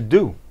thing you like to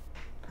do?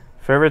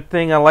 Favorite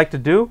thing I like to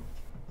do?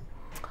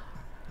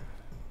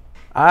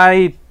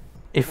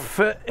 If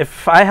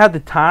I had the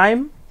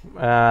time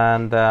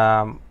and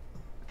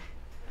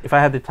if I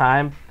had the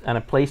time and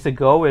a place to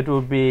go, it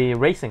would be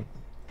racing.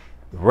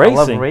 Racing?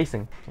 I love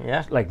racing.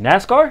 Yeah. Like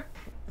NASCAR?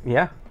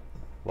 Yeah.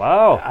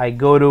 Wow. I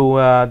go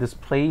to this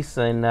place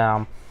in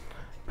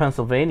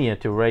Pennsylvania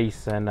to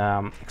race an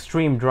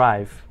Extreme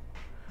Drive.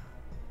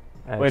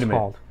 Wait a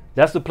minute.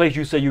 That's the place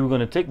you said you were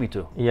going to take me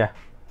to? Yeah.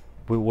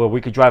 Where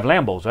we could drive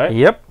Lambos, right?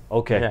 Yep.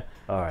 Okay. Yeah.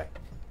 All right.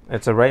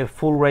 It's a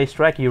full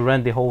racetrack. You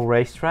rent the whole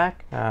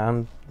racetrack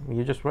and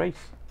you just race.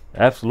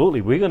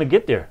 Absolutely. We're going to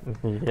get there. Yeah,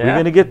 we're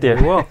going to get there.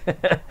 We will.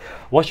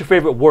 What's your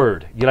favorite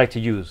word you like to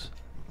use?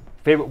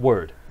 Favorite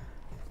word?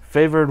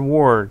 Favorite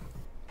word?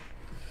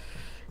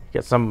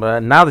 Get some.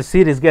 Now the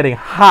city is getting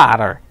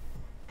hotter.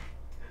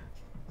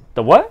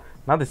 The what?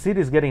 Now the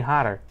city is getting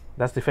hotter.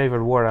 That's the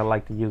favorite word I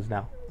like to use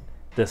now.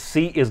 The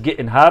seat is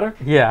getting hotter?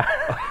 Yeah.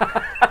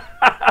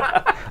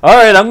 All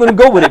right, I'm going to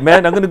go with it,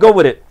 man. I'm going to go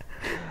with it.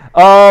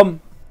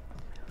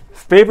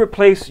 Favorite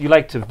place you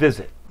like to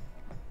visit?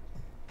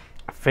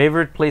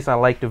 Favorite place I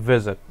like to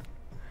visit?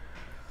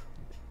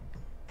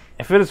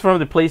 If it is from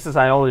the places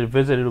I already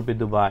visit, it'll be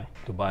Dubai.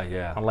 Dubai,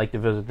 yeah. I like to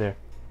visit there.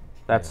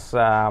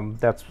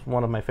 That's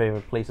one of my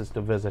favorite places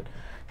to visit,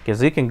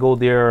 because you can go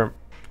there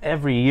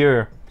every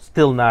year,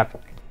 still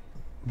not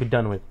be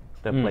done with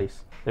the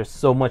place. There's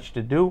so much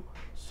to do,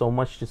 so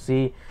much to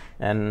see,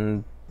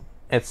 and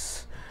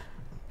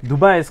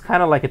Dubai is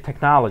kind of like a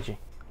technology,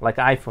 like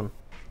iPhone,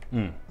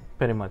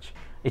 pretty much.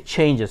 It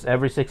changes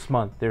every 6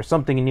 months. There's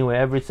something new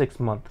every 6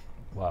 months.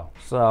 Wow.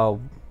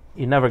 So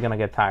you're never gonna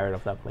get tired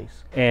of that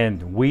place.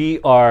 And we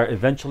are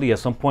eventually at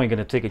some point going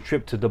to take a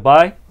trip to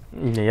Dubai.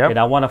 Yep. And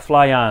I want to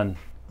fly on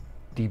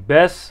the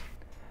best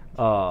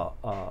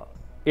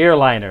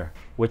airliner,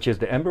 which is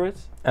the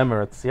Emirates.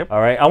 Emirates, yep.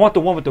 All right. I want the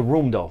one with the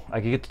room, though.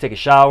 I can get to take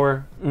a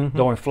shower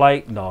during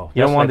flight. No.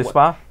 You don't want the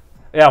spa?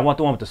 Yeah, I want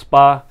the one with the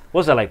spa.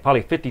 What's that, like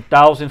probably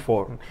 50,000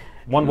 for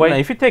one way? No,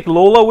 if you take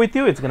Lola with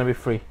you, it's going to be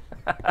free.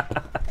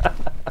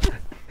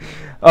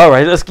 All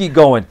right, let's keep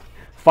going.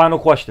 Final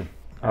question.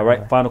 All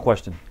right, final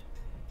question.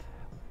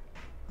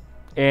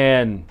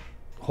 And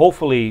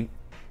hopefully,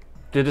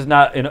 this is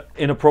not an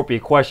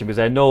inappropriate question, because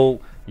I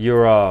know you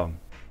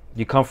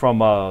come from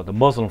the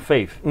Muslim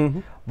faith.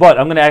 But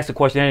I'm going to ask the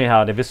question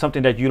anyhow. And if it's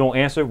something that you don't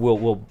answer,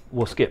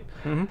 we'll skip.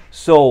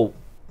 So,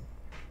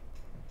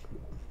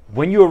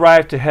 when you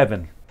arrive to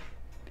heaven,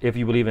 if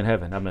you believe in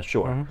heaven, I'm not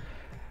sure.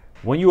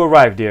 When you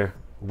arrive there,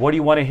 what do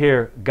you want to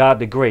hear God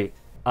the Great,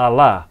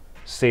 Allah,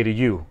 say to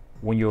you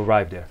when you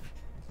arrive there?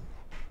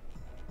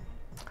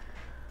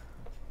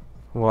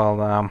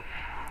 Well,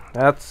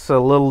 that's a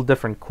little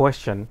different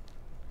question.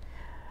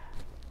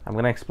 I'm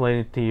going to explain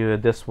it to you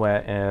this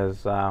way: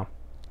 as far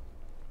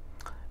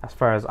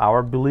as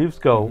our beliefs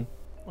go,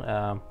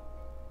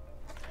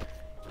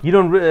 we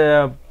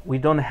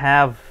don't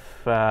have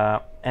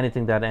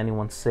anything that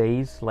anyone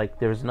says. Like,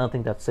 there's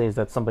nothing that says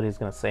that somebody's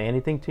going to say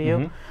anything to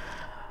you.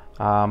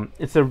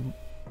 It's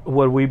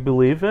what we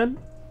believe in,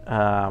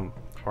 or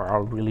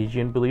our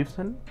religion believes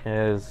in,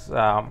 is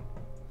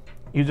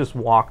you just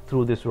walk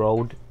through this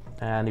road,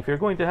 and if you're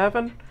going to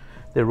heaven,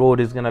 the road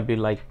is going to be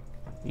like,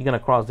 you're going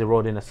to cross the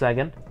road in a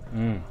second.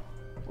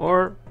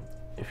 Or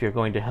if you're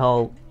going to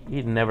hell,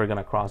 you're never going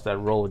to cross that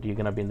road. You're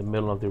going to be in the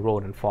middle of the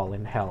road and fall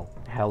in hell.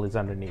 Hell is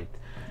underneath.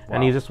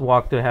 And you just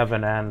walk to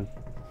heaven, and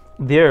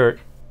there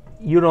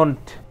you don't,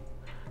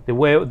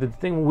 the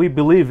thing we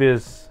believe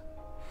is,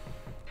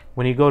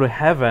 when you go to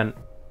heaven,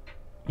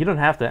 you don't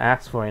have to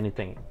ask for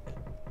anything.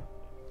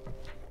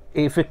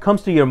 If it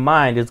comes to your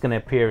mind, it's going to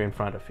appear in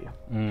front of you.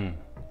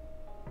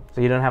 So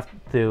you don't have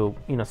to,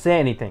 say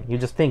anything. You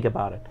just think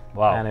about it.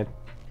 Wow. And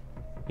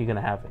you're going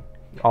to have it.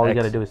 All you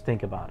got to do is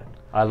think about it.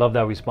 I love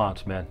that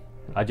response, man.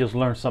 I just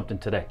learned something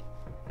today.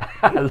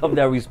 I love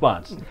that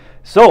response.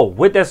 So,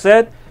 with that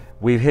said,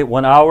 we've hit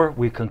 1 hour.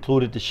 We've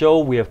concluded the show.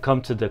 We have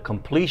come to the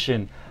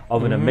completion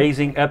of an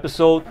amazing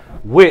episode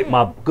with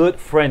my good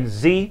friend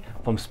Z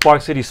from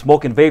Spark City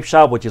Smoke and Vape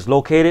Shop, which is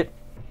located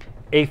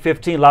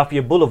 815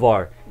 Lafayette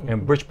Boulevard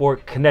in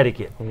Bridgeport,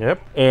 Connecticut.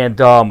 Yep. And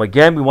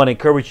again, we want to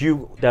encourage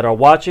you that are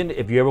watching,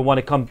 if you ever want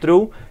to come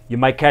through, you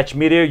might catch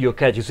me there. You'll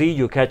catch Z,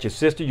 you'll catch your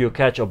sister, you'll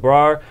catch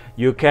Abrar,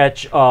 you'll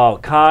catch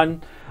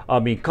Khan.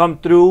 Come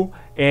through.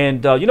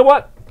 And you know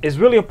what? It's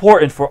really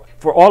important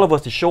for all of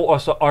us to show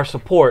our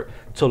support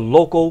to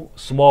local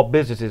small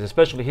businesses,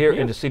 especially here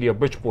in the city of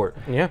Bridgeport.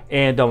 Yeah.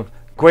 And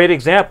great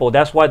example,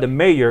 that's why the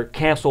mayor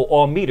canceled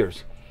all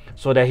meters,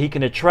 so that he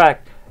can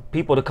attract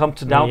people to come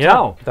to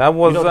downtown. Yeah, that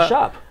was the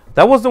shop.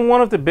 That was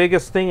one of the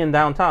biggest thing in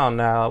downtown.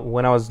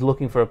 When I was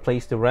looking for a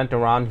place to rent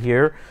around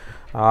here,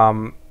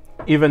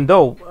 even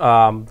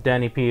though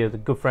Danny P is a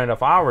good friend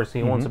of ours,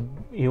 he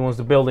wants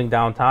the building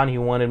downtown. He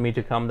wanted me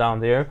to come down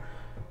there,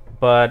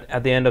 but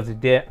at the end of the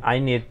day, I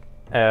need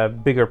a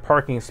bigger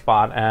parking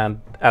spot,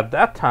 and at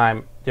that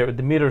time,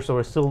 the meters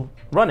were still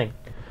running.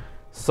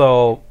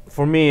 So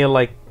for me,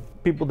 like,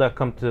 people that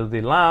come to the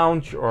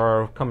lounge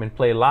or come and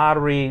play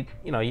lottery,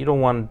 you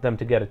don't want them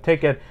to get a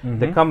ticket.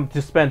 They come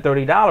to spend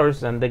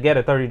 $30 and they get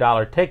a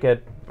 $30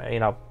 ticket,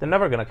 they're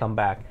never going to come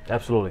back.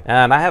 Absolutely.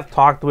 And I have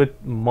talked with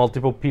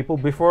multiple people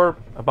before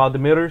about the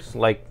meters.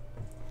 Like,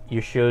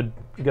 you should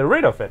get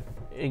rid of it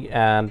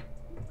and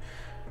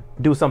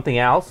do something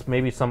else,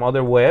 maybe some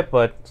other way,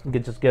 but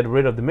just get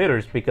rid of the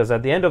meters, because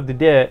at the end of the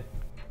day,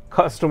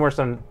 customers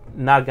are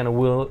not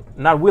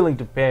willing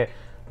to pay,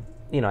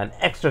 an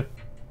extra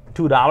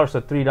 $2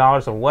 or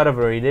 $3 or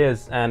whatever it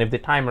is, and if the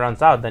time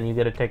runs out, then you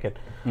get a ticket.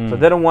 So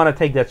they don't want to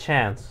take that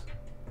chance.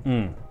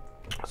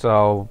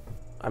 So,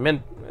 I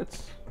mean,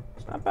 it's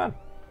not bad.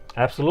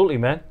 Absolutely,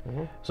 man.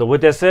 So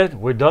with that said,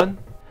 we're done.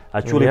 I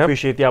truly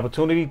appreciate the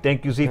opportunity.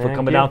 Thank you, Z, for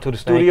coming down to the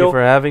studio. Thank you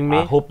for having me.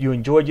 I hope you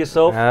enjoyed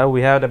yourself.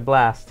 We had a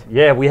blast.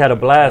 Yeah, we had a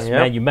blast,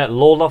 man. You met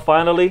Lola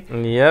finally.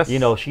 Yes.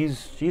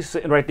 She's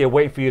sitting right there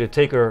waiting for you to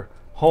take her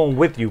home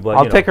with you. But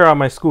I'll take her on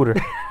my scooter.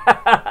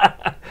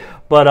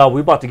 But we're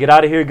about to get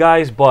out of here,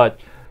 guys. But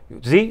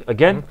Z,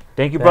 again,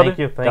 thank you, brother. Thank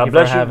you. Thank God you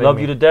bless for you. having Love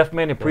me. you to death,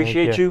 man.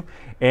 Appreciate you.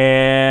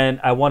 And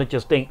I want to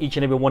just thank each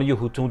and every one of you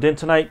who tuned in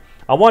tonight.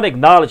 I want to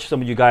acknowledge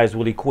some of you guys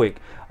really quick.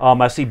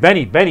 I see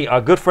Benny,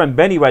 our good friend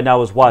Benny right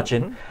now is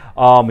watching.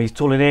 He's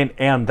tuning in.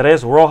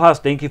 Andres Rojas,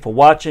 thank you for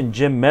watching.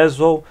 Jim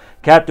Mezzo,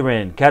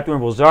 Catherine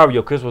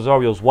Rosario, Chris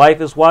Rosario's wife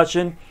is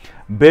watching.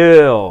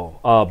 Bill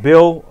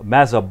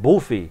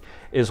Mazzabufi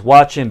is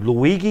watching.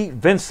 Luigi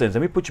Vincent,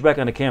 let me put you back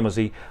on the camera,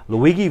 Z.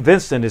 Luigi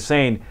Vincent is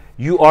saying,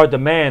 you are the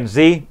man,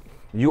 Z.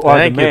 You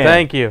are the man.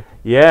 Thank you.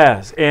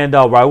 Yes. And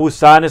Raul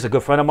Sanes, a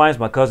good friend of mine,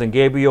 my cousin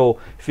Gabriel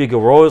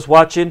Figueroa is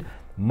watching.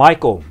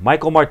 Miguel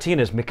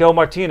Martinez,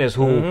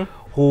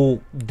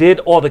 who did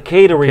all the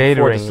catering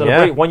for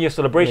the 1 year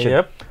celebration.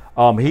 Yep.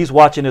 He's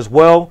watching as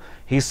well.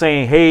 He's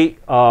saying,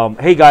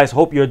 hey guys,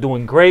 hope you're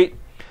doing great.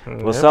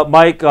 What's up,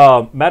 Mike?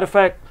 Matter of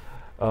fact,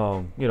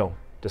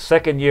 the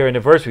 2nd year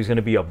anniversary is going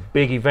to be a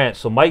big event.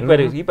 So Mike,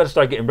 he better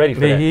start getting ready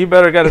for that. He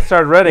better got to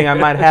start ready. I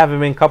might have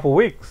him in a couple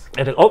weeks.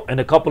 In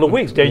a couple of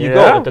weeks. There you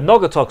go, at the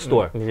Nugget Talk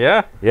store.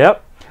 Yeah.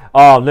 Yep.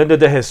 Linda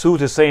De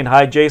Jesus is saying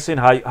hi, Jason.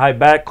 Hi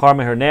back.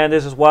 Carmen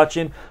Hernandez is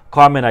watching.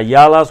 Carmen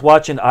Ayala is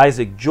watching.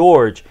 Isaac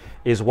George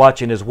is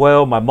watching as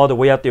well. My mother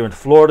way out there in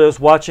Florida is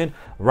watching.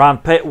 Ron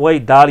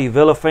Petway, Dolly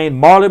Villafane.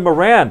 Marlon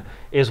Moran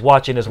is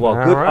watching as well.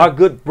 Our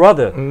good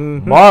brother,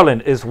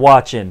 Marlon, is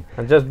watching.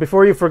 And just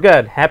before you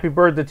forget, happy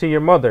birthday to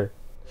your mother.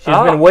 She's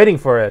been waiting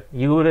for it.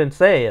 You didn't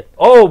say it.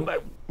 Oh,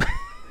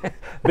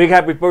 big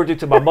happy birthday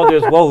to my mother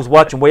as well, who's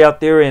watching way out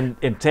there in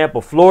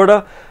Tampa,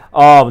 Florida.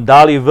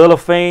 Dolly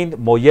Villafane,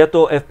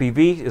 Molleto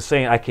FPV is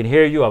saying, I can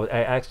hear you.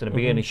 I asked in the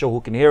beginning of the show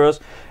who can hear us.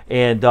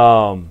 And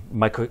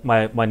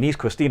my niece,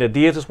 Christina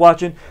Diaz, is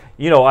watching.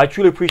 I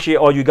truly appreciate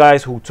all you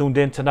guys who tuned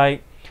in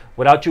tonight.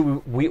 Without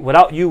you, we would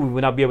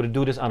not be able to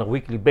do this on a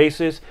weekly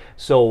basis.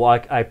 So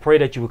I pray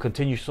that you will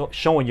continue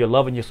showing your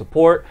love and your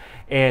support,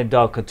 and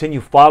continue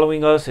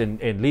following us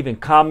and leaving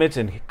comments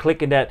and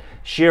clicking that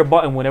share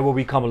button whenever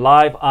we come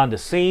live on the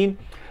scene.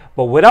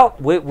 But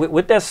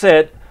with that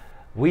said,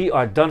 we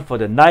are done for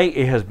the night.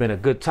 It has been a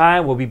good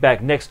time. We'll be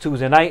back next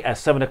Tuesday night at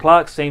 7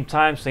 o'clock, same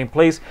time, same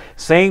place,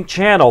 same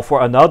channel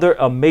for another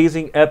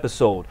amazing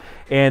episode.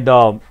 And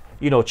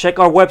check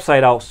our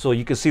website out so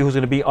you can see who's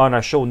going to be on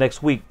our show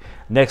next week,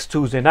 next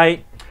Tuesday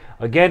night.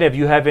 Again, if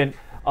you haven't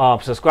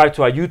subscribed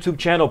to our YouTube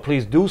channel,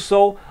 please do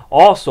so.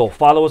 Also,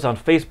 follow us on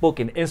Facebook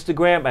and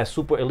Instagram at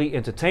Super Elite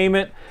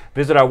Entertainment.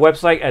 Visit our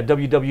website at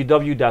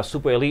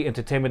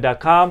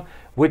www.supereliteentertainment.com.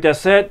 With that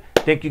said,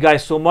 thank you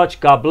guys so much.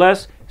 God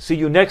bless. See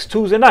you next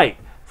Tuesday night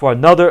for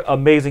another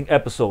amazing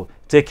episode.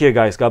 Take care,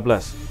 guys. God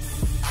bless.